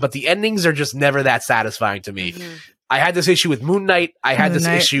 episodes, but the endings are just never that satisfying to me. Mm-hmm. I had this issue with Moon Knight. I had this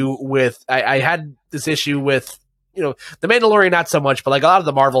issue with The Mandalorian, not so much, but like a lot of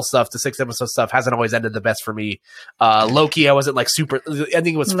the Marvel stuff, the 6-episode stuff hasn't always ended the best for me. Loki, I wasn't like the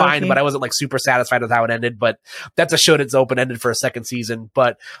ending was fine, but I wasn't like super satisfied with how it ended. But that's a show that's open-ended for a second season.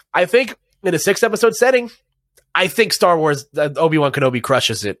 But I think in a 6-episode setting, I think Star Wars, Obi-Wan Kenobi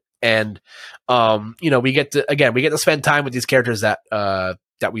crushes it. And, we get to spend time with these characters that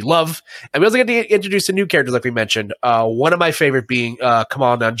we love. And we also get to introduce some new characters, like we mentioned. One of my favorite being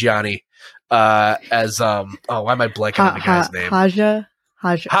Kamal Nanjiani. Why am I blanking on the guy's name? Haja.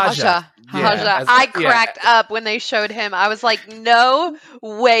 Yeah, I cracked up when they showed him. I was like, no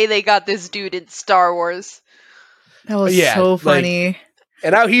way they got this dude in Star Wars. That was so funny.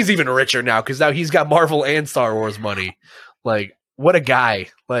 And now he's even richer now because now he's got Marvel and Star Wars money. Like, what a guy!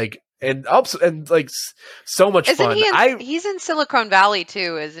 Like, and so much fun. He's in Silicon Valley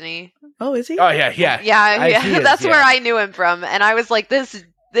too, isn't he? Oh, is he? Oh yeah. That's where I knew him from, and I was like,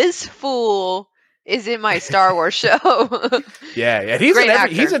 this fool is in my Star Wars show. Yeah.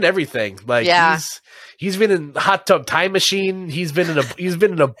 He's in everything. Like he's been in Hot Tub Time Machine. He's been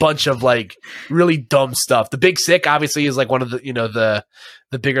in a bunch of like really dumb stuff. The Big Sick obviously is like one of the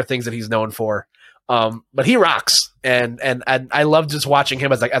bigger things that he's known for. But he rocks, and I love just watching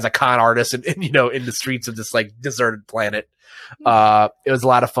him as a con artist and in the streets of this like deserted planet. It was a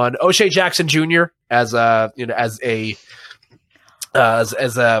lot of fun. O'Shea Jackson Jr. as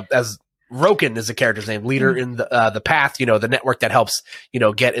Roken is the character's name, leader in the Path, the network that helps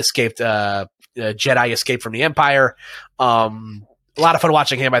get escaped Jedi escape from the Empire. A lot of fun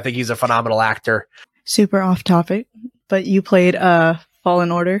watching him. I think he's a phenomenal actor. Super off topic, but you played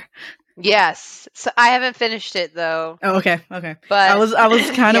Fallen Order. Yes, so I haven't finished it though. Oh, okay. But I was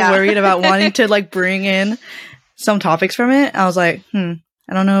kind of worried about wanting to like bring in some topics from it. I was like, I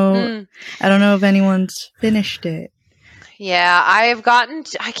don't know if anyone's finished it. Yeah, I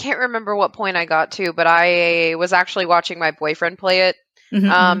can't remember what point I got to, but I was actually watching my boyfriend play it.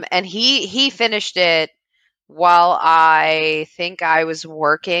 And he finished it while I think I was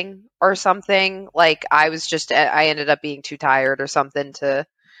working or something. Like I ended up being too tired or something to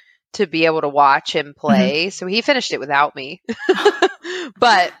be able to watch him play. So he finished it without me.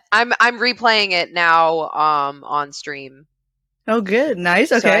 But I'm replaying it now on stream. Oh, good.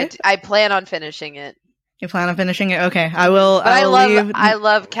 Nice. Okay. So I plan on finishing it. You plan on finishing it? Okay. I will. But I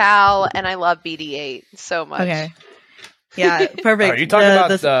love Cal and I love BD-8 so much. Okay. Yeah, perfect. Are you talking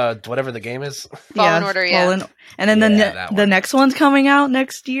about whatever the game is? Fallen Order, yeah. And then the next one's coming out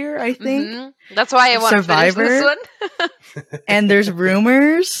next year, I think. Mm-hmm. That's why I want to finish this one. And there's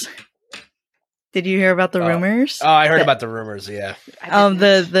rumors. Did you hear about the rumors? Oh, I heard about the rumors, yeah.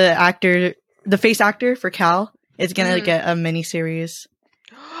 The actor, the face actor for Cal is going to get a miniseries.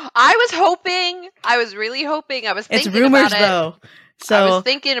 I was really hoping. I was thinking it's rumors, about it. Though. So I was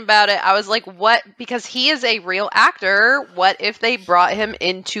thinking about it. I was like, what? Because he is a real actor. What if they brought him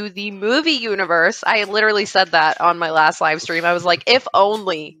into the movie universe? I literally said that on my last live stream. I was like, if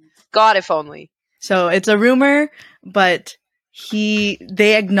only God, if only. So it's a rumor, but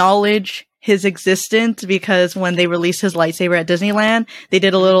they acknowledge his existence because when they released his lightsaber at Disneyland, they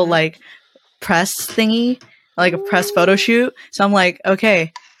did a little like press thingy, like a press photo shoot. So I'm like,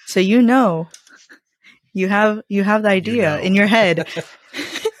 okay, so you have the idea in your head.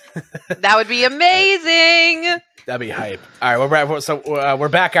 That would be amazing. That'd be hype. All right, we're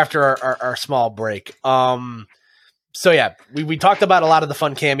back after our small break. So yeah, we talked about a lot of the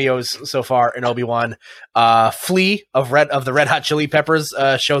fun cameos so far in Obi-Wan. Flea of the Red Hot Chili Peppers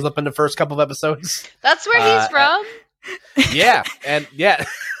shows up in the first couple of episodes. That's where he's from. Yeah, and yeah.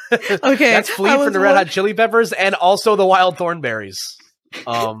 Okay, that's Flea from the Red Hot Chili Peppers and also the Wild Thornberries.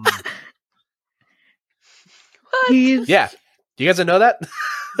 What? Yeah. Do you guys know that?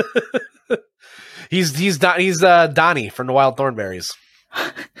 he's Donnie from the Wild Thornberries.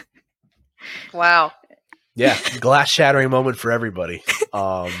 Wow. Yeah, glass shattering moment for everybody.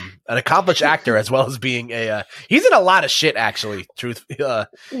 An accomplished actor as well as being he's in a lot of shit actually. He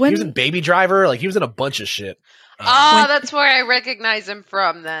was in Baby Driver, like he was in a bunch of shit. That's where I recognize him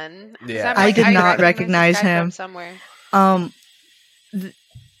from then. Yeah. I did not recognize him somewhere.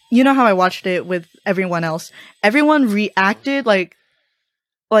 You know how I watched it with everyone else? Everyone reacted like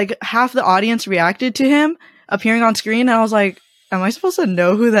half the audience reacted to him appearing on screen, and I was like, am I supposed to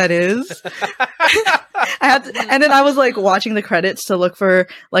know who that is? And then I was like watching the credits to look for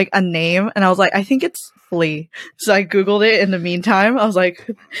like a name, and I was like, I think it's Flea. So I Googled it in the meantime. I was like,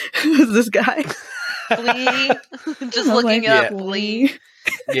 who's this guy? Flea. Just looking up Flea.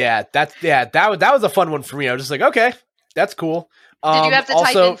 Yeah, that was a fun one for me. I was just like, okay, that's cool. Did you have to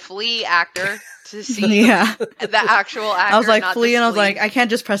type in Flea actor to see the actual actor? I was like Flea, and I was like, I can't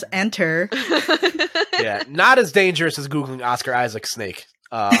just press enter. Yeah, not as dangerous as Googling Oscar Isaac snake.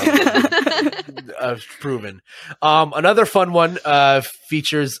 Proven. Another fun one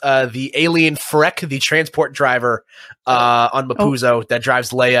features the alien Freck, the transport driver on Mapuzo that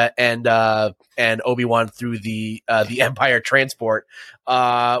drives Leia and Obi-Wan through the Empire transport.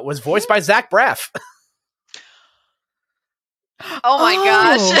 Was voiced by Zach Braff. Oh my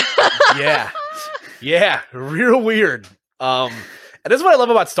gosh. Yeah, real weird. And this is what I love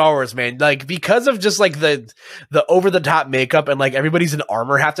about Star Wars, man. Like, because of just like the over the top makeup and like everybody's in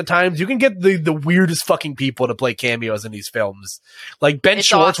armor half the times, you can get the weirdest fucking people to play cameos in these films. Like Ben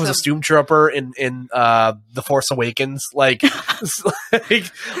Schwartz was a stormtrooper in The Force Awakens. Like,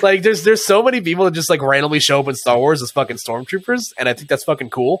 like there's so many people that just like randomly show up in Star Wars as fucking stormtroopers, and I think that's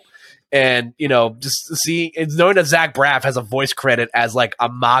fucking cool. And just knowing that Zach Braff has a voice credit as like a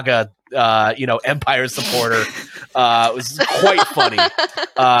MAGA, Empire supporter, was quite funny.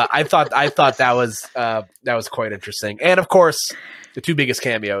 I thought that was quite interesting. And of course, the two biggest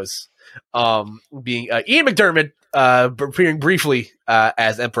cameos, being Ian McDiarmid appearing briefly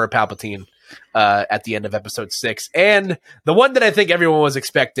as Emperor Palpatine at the end of Episode 6, and the one that I think everyone was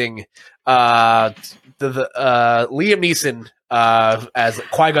expecting, Liam Neeson as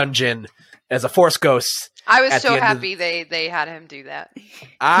Qui-Gon Jinn as a Force ghost. I was so happy they had him do that.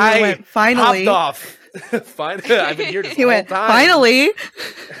 I went, finally popped off. Finally, I've been here this whole time. Finally.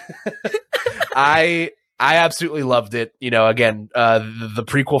 I absolutely loved it. Again, the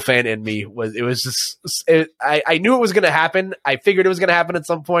prequel fan in me I knew it was going to happen. I figured it was going to happen at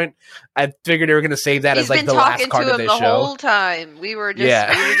some point. I figured they were going to save that as like the last card of this show. He's been talking to him the whole time. We were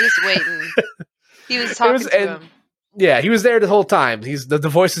just waiting. He was talking to him. Yeah, he was there the whole time. The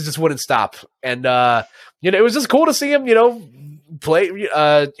voices just wouldn't stop, and it was just cool to see him. Play.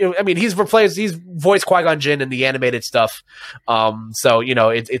 He's voiced Qui-Gon Jinn in the animated stuff. So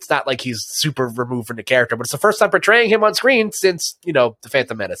it's not like he's super removed from the character, but it's the first time portraying him on screen since the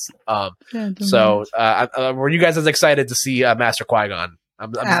Phantom Menace. So were you guys as excited to see Master Qui-Gon?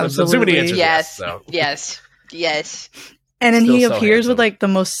 I'm assuming the answer is yes. So. Yes. And then he appears with like the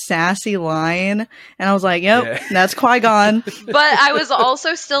most sassy line, and I was like, "Yep, that's Qui-Gon." But I was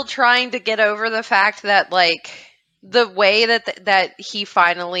also still trying to get over the fact that like the way that he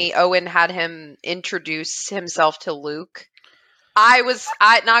finally Owen had him introduce himself to Luke. I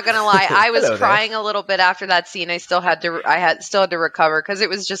not gonna lie, I was crying a little bit after that scene. I still had to recover because it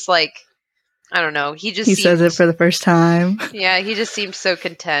was just like, I don't know. He says it for the first time. Yeah, he just seemed so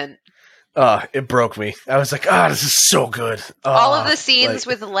content. It broke me. I was like, this is so good. All of the scenes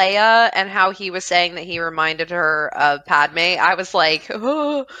with Leia and how he was saying that he reminded her of Padme, I was like,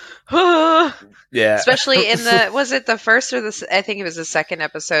 yeah. Especially in was it the first or I think it was the second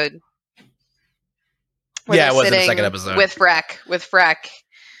episode. Yeah, it was the second episode. With Freck.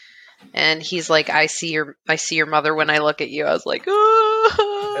 And he's like, I see your mother when I look at you. I was like,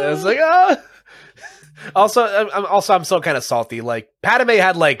 Also, I'm still kind of salty. Like, Padme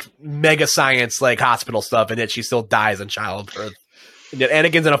had like mega science, like hospital stuff, and yet she still dies in childbirth. And yet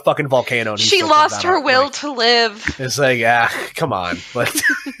Anakin's in a fucking volcano. And She lost her will to live. It's like, come on, like,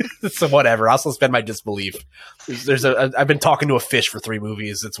 so whatever. I'll still suspend my disbelief. I've been talking to a fish for 3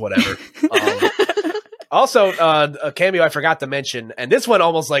 movies. It's whatever. Also, a cameo I forgot to mention, and this one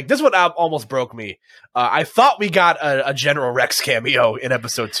almost broke me. I thought we got a General Rex cameo in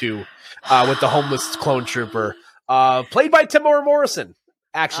episode 2 with the homeless clone trooper, played by Tamora Morrison,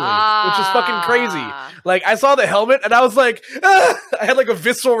 actually, which is fucking crazy. Like, I saw the helmet, and I was like, I had like a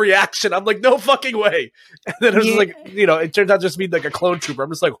visceral reaction. I'm like, no fucking way. And then it was like, it turns out just to be like a clone trooper.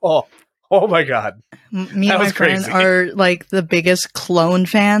 I'm just like, oh my god. Me and my friend are like the biggest clone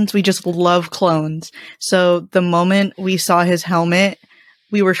fans. We just love clones. So the moment we saw his helmet,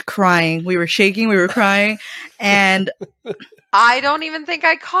 we were crying. We were shaking. We were crying. And I don't even think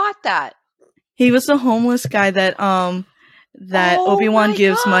I caught that. He was the homeless guy that Obi-Wan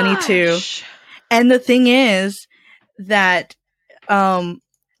gives money to. And the thing is that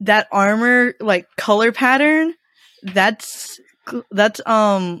that armor, like, color pattern, that's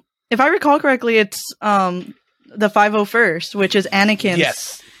if I recall correctly, it's the 501st, which is Anakin's.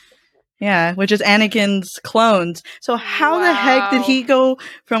 Yes. Yeah, which is Anakin's clones. So how the heck did he go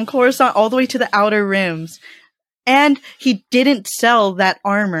from Coruscant all the way to the Outer Rims? And he didn't sell that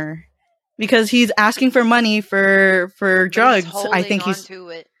armor because he's asking for money for drugs. I think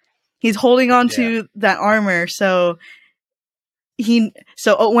he's holding on to that armor. So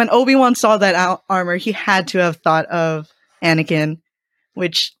when Obi-Wan saw that armor, he had to have thought of Anakin,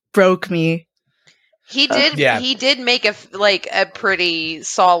 which broke me. He did. He did make a pretty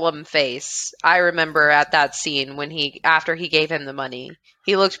solemn face. I remember at that scene when after he gave him the money,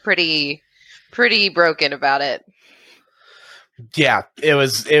 he looked pretty broken about it. Yeah, it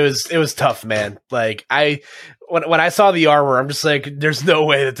was tough, man. Like, when I saw the armor, I'm just like, there's no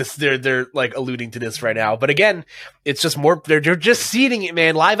way that they're like alluding to this right now. But again, it's just more, they're just seeding it,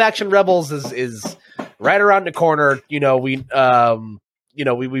 man. Live action Rebels is right around the corner. We've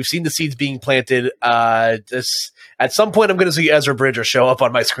seen the seeds being planted. At some point, I'm going to see Ezra Bridger show up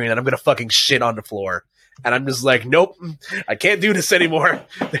on my screen, and I'm going to fucking shit on the floor. And I'm just like, nope, I can't do this anymore.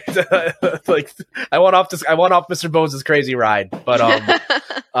 Like, I want off Mr. Bones' crazy ride. But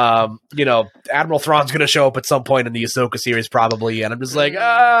Admiral Thrawn's going to show up at some point in the Ahsoka series, probably. And I'm just like,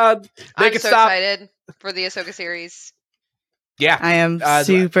 I'm so excited for the Ahsoka series. Yeah, I am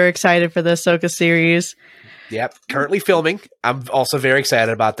super excited for the Ahsoka series. Yep, currently filming. I'm also very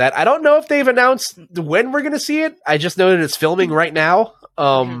excited about that. I don't know if they've announced when we're going to see it. I just know that it's filming right now.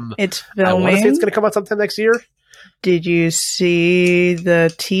 It's filming. I want to say it's going to come out sometime next year. Did you see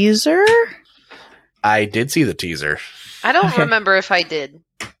the teaser? I did see the teaser. I don't remember if I did.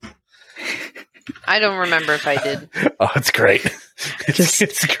 Oh, it's great.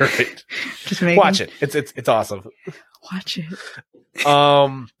 It's great. Watch it. It's awesome. Watch it.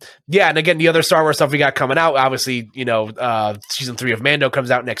 Yeah, and again, the other Star Wars stuff we got coming out, obviously, season 3 of Mando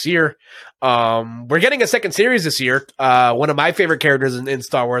comes out next year. We're getting a second series this year. One of my favorite characters in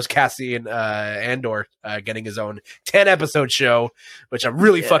Star Wars, Cassian Andor, getting his own 10-episode show, which I'm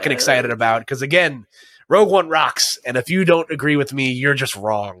really fucking excited about, because again, Rogue One rocks, and if you don't agree with me, you're just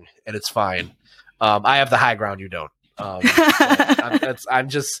wrong, and it's fine. I have the high ground, you don't. I'm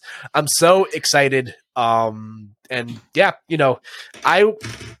so excited. And yeah, I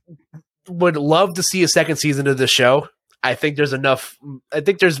would love to see a second season of the show. I think there's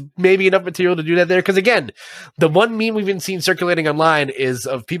maybe enough material to do that there. Cause again, the one meme we've been seeing circulating online is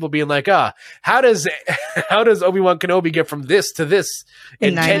of people being like, how does Obi-Wan Kenobi get from this to this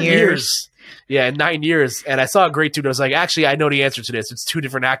in 10 years? Yeah, in 9 years. And I saw a great tweet. I was like, actually, I know the answer to this. It's 2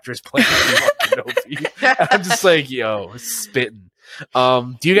 different actors playing Obi-Wan Kenobi. I'm just like, spitting.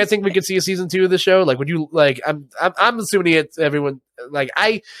 Do you guys think we could see a season 2 of the show? Like, would you like? I'm assuming it's everyone. Like,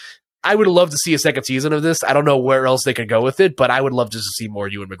 I would love to see a second season of this. I don't know where else they could go with it, but I would love just to see more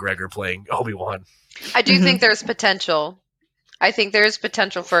Ewan McGregor playing Obi-Wan. I do think there's potential. I think there's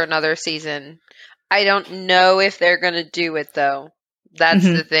potential for another season. I don't know if they're going to do it though. That's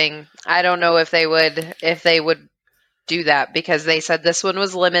the thing. I don't know if they would do that, because they said this one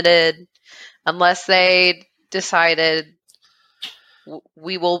was limited unless they decided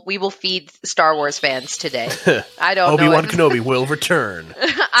we will feed Star Wars fans today. I don't know. Obi-Wan Kenobi will return.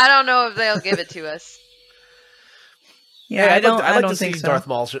 I don't know if they'll give it to us. Yeah, I'd like to see Darth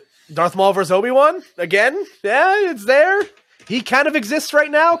Maul versus Obi-Wan again. Yeah, it's there. He kind of exists right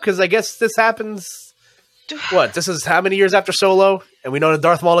now, because I guess this happens. What? This is how many years after Solo? And we know that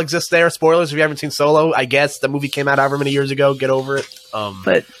Darth Maul exists there. Spoilers if you haven't seen Solo. I guess the movie came out however many years ago. Get over it.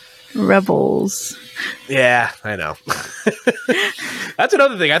 But Rebels. Yeah, I know. That's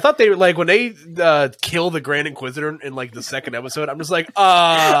another thing. I thought they were like when they kill the Grand Inquisitor in like the second episode. I'm just like, what?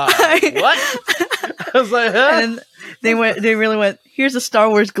 I was like, huh? And they really went, here's a Star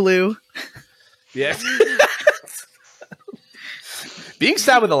Wars glue. Yeah. Being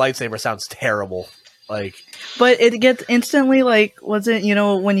stabbed with a lightsaber sounds terrible. Like, but it gets instantly like, was it,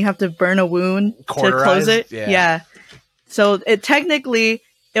 when you have to burn a wound to close it? Yeah. So it technically,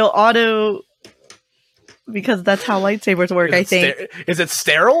 it'll auto, because that's how lightsabers work, I think. Is it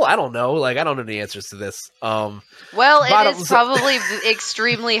sterile? I don't know. Like, I don't know the answers to this. Well, it is probably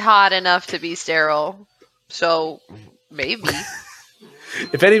extremely hot enough to be sterile. So, maybe.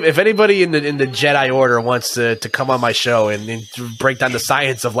 If anybody in the Jedi Order wants to come on my show and break down the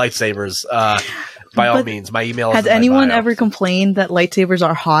science of lightsabers, by all means, my email is has anyone ever complained that lightsabers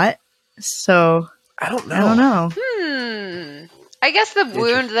are hot? So I don't know. I guess the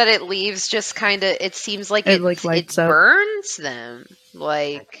wound that it leaves just kind of, it seems like it burns them.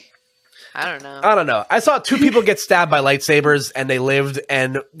 Like, I don't know. I saw 2 people get stabbed by lightsabers and they lived,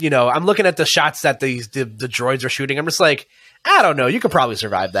 and I'm looking at the shots that the droids are shooting. I'm just like, I don't know. You could probably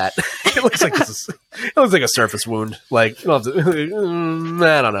survive that. It looks like it looks like a surface wound. Like, I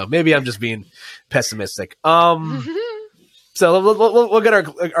don't know. Maybe I'm just being pessimistic. So we'll get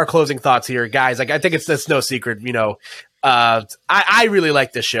our closing thoughts here, guys. Like, I think it's no secret. I really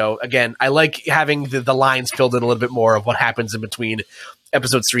like this show. Again, I like having the lines filled in a little bit more of what happens in between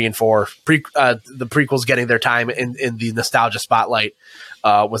episodes 3 and 4. The prequels getting their time in the nostalgia spotlight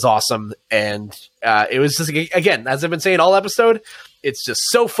was awesome, and it was just, again, as I've been saying all episode, it's just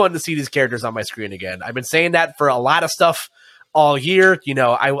so fun to see these characters on my screen again. I've been saying that for a lot of stuff all year.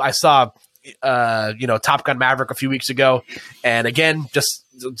 I saw Top Gun Maverick a few weeks ago, and again, just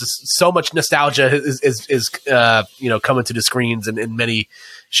so much nostalgia is coming to the screens in many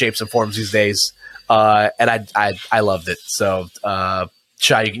shapes and forms these days, and I loved it. So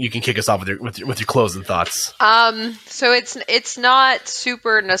Shyarie, you can kick us off with your closing thoughts. So it's not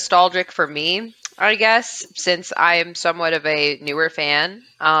super nostalgic for me, I guess, since I am somewhat of a newer fan.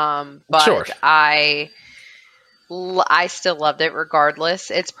 But sure. I still loved it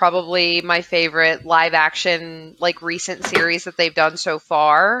regardless. It's probably my favorite live action, like, recent series that they've done so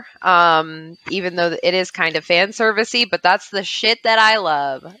far. Even though it is kind of fan servicey, but that's the shit that I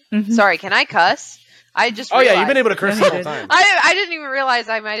love. Mm-hmm. Sorry, can I cuss? I just realized. Yeah, you've been able to curse the whole time. I didn't even realize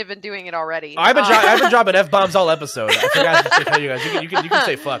I might have been doing it already. I've been dropping F-bombs all episode. I forgot to tell you guys. You can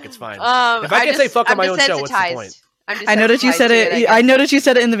say fuck. It's fine. If I can say fuck on my own show, what's the point? I noticed you said it. I noticed you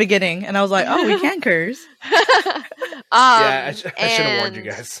said it in the beginning, and I was like, "Oh, we can curse." I should have warned you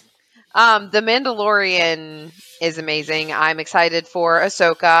guys. The Mandalorian is amazing. I'm excited for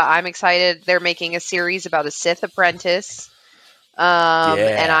Ahsoka. I'm excited they're making a series about a Sith apprentice.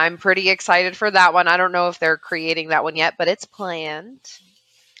 And I'm pretty excited for that one. I don't know if they're creating that one yet, but it's planned.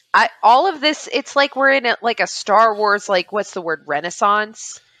 All of this, it's like we're in a Star Wars, like, what's the word?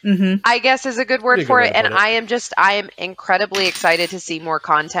 Renaissance. Mm-hmm. I guess is a good word for it. And I am incredibly excited to see more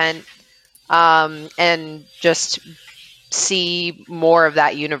content, and just see more of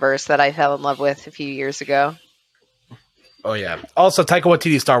that universe that I fell in love with a few years ago. Oh yeah. Also, Taika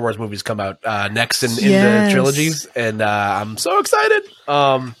Waititi's Star Wars movies come out next in the trilogies, and I'm so excited.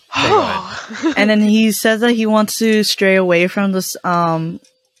 And then he says that he wants to stray away from this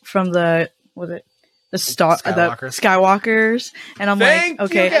the Skywalkers, and I'm like,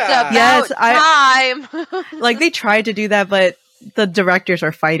 okay, yes, time. Like, they tried to do that, but the directors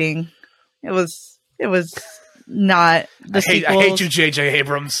are fighting. It was not the sequels. I hate you, J.J.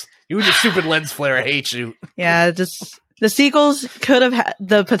 Abrams. You and your stupid lens flare. I hate you. Yeah, just the sequels could have had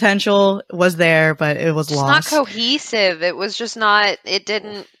the potential was there, but it was lost. It's not cohesive. It was just not. It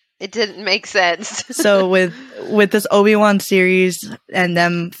didn't make sense. So with this Obi-Wan series and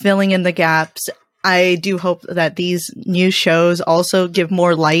them filling in the gaps, I do hope that these new shows also give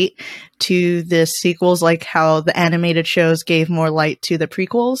more light to the sequels, like how the animated shows gave more light to the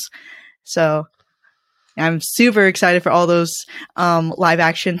prequels. So I'm super excited for all those live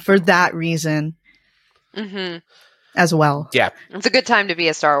action for that reason, as well. Yeah, it's a good time to be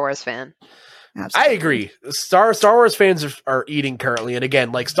a Star Wars fan. Absolutely. I agree. Star Wars fans are eating currently, and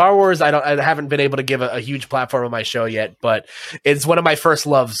again, like Star Wars, I haven't been able to give a huge platform on my show yet, but it's one of my first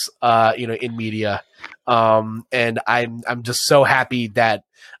loves, in media. And I'm just so happy that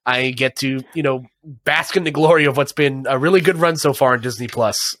I get to, bask in the glory of what's been a really good run so far on Disney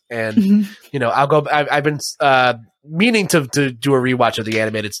Plus. And, I've been meaning to do a rewatch of the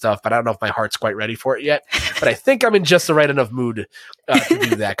animated stuff, but I don't know if my heart's quite ready for it yet. But I think I'm in just the right enough mood to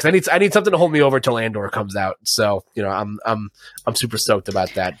do that, because I need something to hold me over till Andor comes out. So, I'm super stoked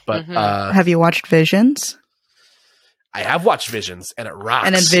about that. But have you watched Visions? I have watched Visions, and it rocks.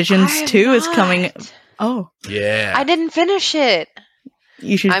 And then Visions 2 is coming. Oh, yeah. I didn't finish it.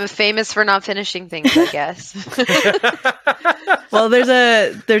 You should. I'm famous for not finishing things, I guess. Well,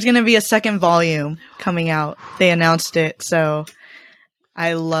 there's going to be a second volume coming out. They announced it, so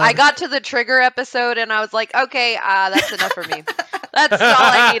I got to the Trigger episode and I was like, okay, that's enough for me. That's all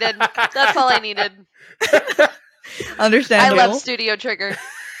I needed. That's all I needed. Understandable. I love Studio Trigger.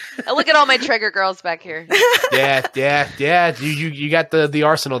 Look at all my Trigger girls back here. Yeah. You got the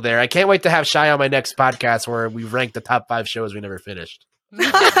arsenal there. I can't wait to have Shy on my next podcast where we rank the top 5 shows we never finished.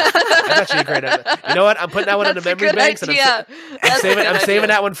 That's actually a great idea. You know what? I'm putting that one in the memory banks. And I'm saving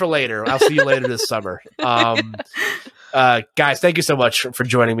that one for later. I'll see you later this summer. Guys, thank you so much for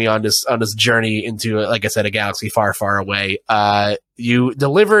joining me on this journey into, like I said, a galaxy far, far away. You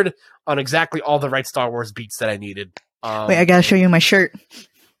delivered on exactly all the right Star Wars beats that I needed. Wait, I gotta show you my shirt.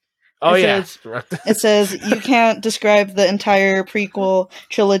 Oh, it says, you can't describe the entire prequel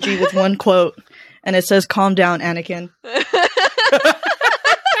trilogy with one quote. And it says, calm down, Anakin.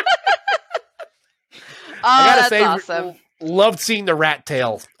 I gotta say, awesome. Loved seeing the rat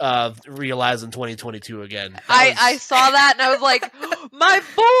tail realized in 2022 again. I saw that and I was like, my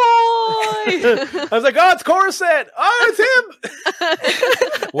boy! I was like, oh, it's Coruscant! Oh, it's him!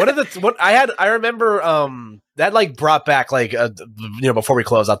 I remember that like brought back like before we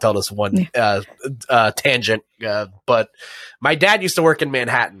close, I'll tell this one tangent. But my dad used to work in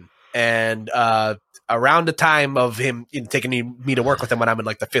Manhattan, and around the time of him taking me to work with him when I'm in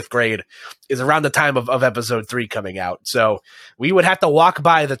like the 5th grade is around the time of episode 3 coming out. So we would have to walk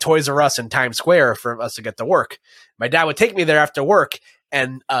by the Toys R Us in Times Square for us to get to work. My dad would take me there after work,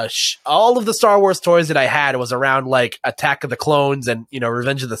 and all of the Star Wars toys that I had was around like Attack of the Clones and,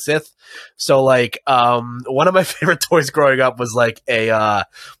 Revenge of the Sith. So like, one of my favorite toys growing up was like a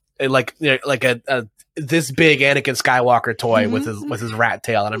this big Anakin Skywalker toy with his rat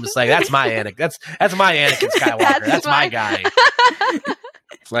tail, and I'm just like, that's my Anakin. That's my Anakin Skywalker. That's my guy.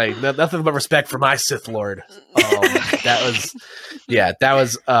 It's like nothing but respect for my Sith Lord. That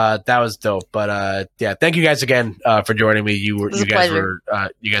was dope. But thank you guys again for joining me. You guys are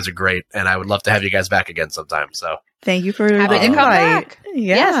great, and I would love to have you guys back again sometime. So thank you for the invite.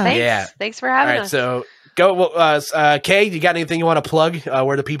 Yes, thanks. Yeah. Thanks for having us. So. Go, Kaye, you got anything you want to plug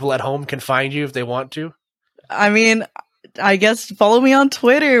where the people at home can find you if they want to? I mean, I guess follow me on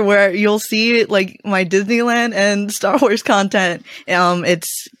Twitter where you'll see like my Disneyland and Star Wars content.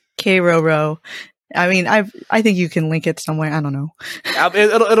 It's KRoRo. I mean, I think you can link it somewhere. I don't know.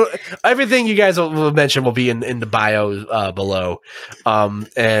 It'll everything you guys will mention will be in the bio below.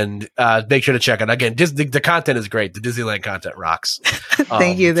 And make sure to check it. Again, the content is great. The Disneyland content rocks.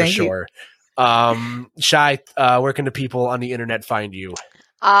 Thank you. For sure. Shy, where can the people on the internet find you?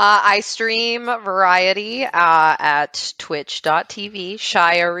 I stream Variety at twitch.tv,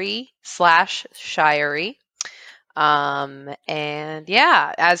 Shyarie/Shyarie. And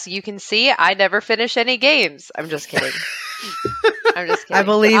yeah, as you can see, I never finish any games. I'm just kidding. I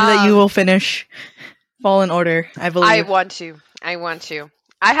believe that you will finish Fallen Order. I want to.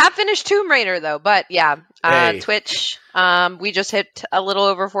 I have finished Tomb Raider though, but yeah, Twitch. We just hit a little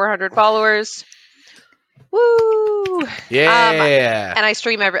over 400 followers. Woo! Yeah. And I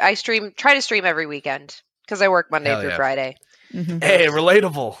try to stream every weekend because I work Monday through Friday. Mm-hmm. Hey,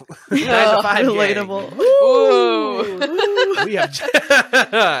 relatable. 9 to 5 relatable. Ooh. We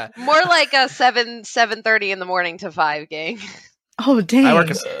have more like a 7:30 in the morning to 5 gang. Oh dang! I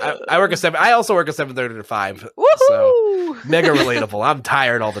work a 7. I also work a 7:30 to 5. Woo-hoo! So mega relatable. I'm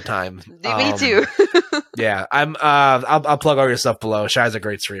tired all the time. Me too. Yeah, I'll plug all your stuff below. Shy's a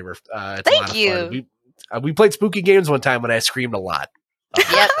great streamer. Thank you. We played spooky games one time when I screamed a lot.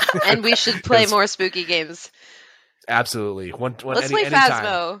 Yep, and we should play more spooky games. Absolutely. Let's play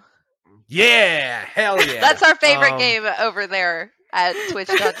Phasmo. Yeah, hell yeah. That's our favorite game over there at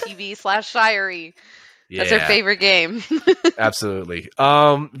twitch.tv/Shyarie. That's our favorite game. Absolutely.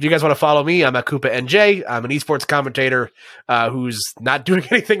 If you guys want to follow me, I'm at Koopa NJ. I'm an esports commentator who's not doing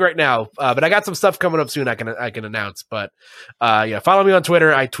anything right now, but I got some stuff coming up soon I can announce. But follow me on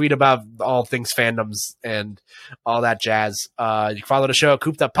Twitter. I tweet about all things fandoms and all that jazz. You can follow the show at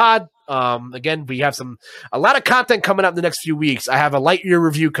Cooped Up Pod Again, we have a lot of content coming out in the next few weeks. I have a Lightyear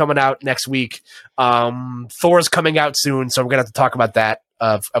review coming out next week. Thor's coming out soon, so we're gonna have to talk about that.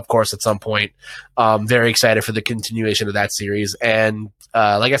 Of course, at some point. Very excited for the continuation of that series. And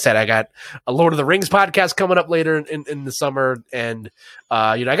like I said, I got a Lord of the Rings podcast coming up later in the summer. And,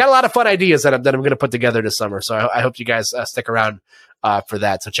 I got a lot of fun ideas that I'm going to put together this summer. So I hope you guys stick around for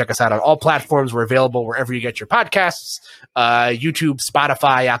that. So check us out on all platforms. We're available wherever you get your podcasts, YouTube,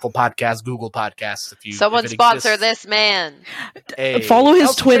 Spotify, Apple Podcasts, Google Podcasts. Someone sponsor this man. Hey, follow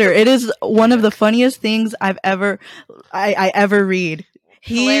his Twitter. It is one of the funniest things I ever read.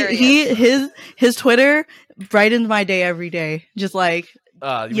 His Twitter brightens my day every day. Just like,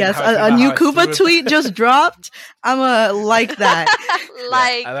 yes, a new Koopa tweet just dropped. I'm like that.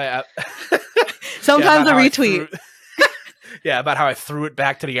 Sometimes a retweet. About how I threw it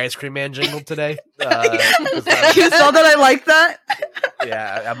back to the ice cream man jingle today. You saw that I like that?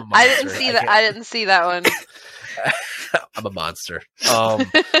 Yeah, I'm a monster. I didn't see that. I didn't see that one. I'm a monster.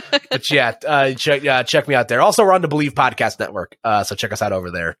 But check me out there. Also, we're on the Believe Podcast Network. So check us out over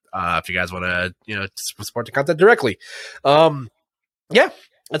there if you guys want to, support the content directly.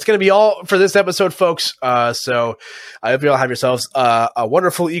 That's going to be all for this episode, folks. So I hope you all have yourselves a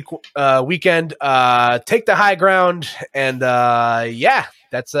wonderful weekend. Take the high ground, and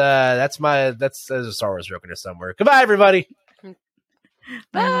there's a Star Wars joke in there somewhere. Goodbye, everybody.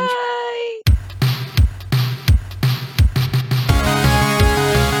 Bye.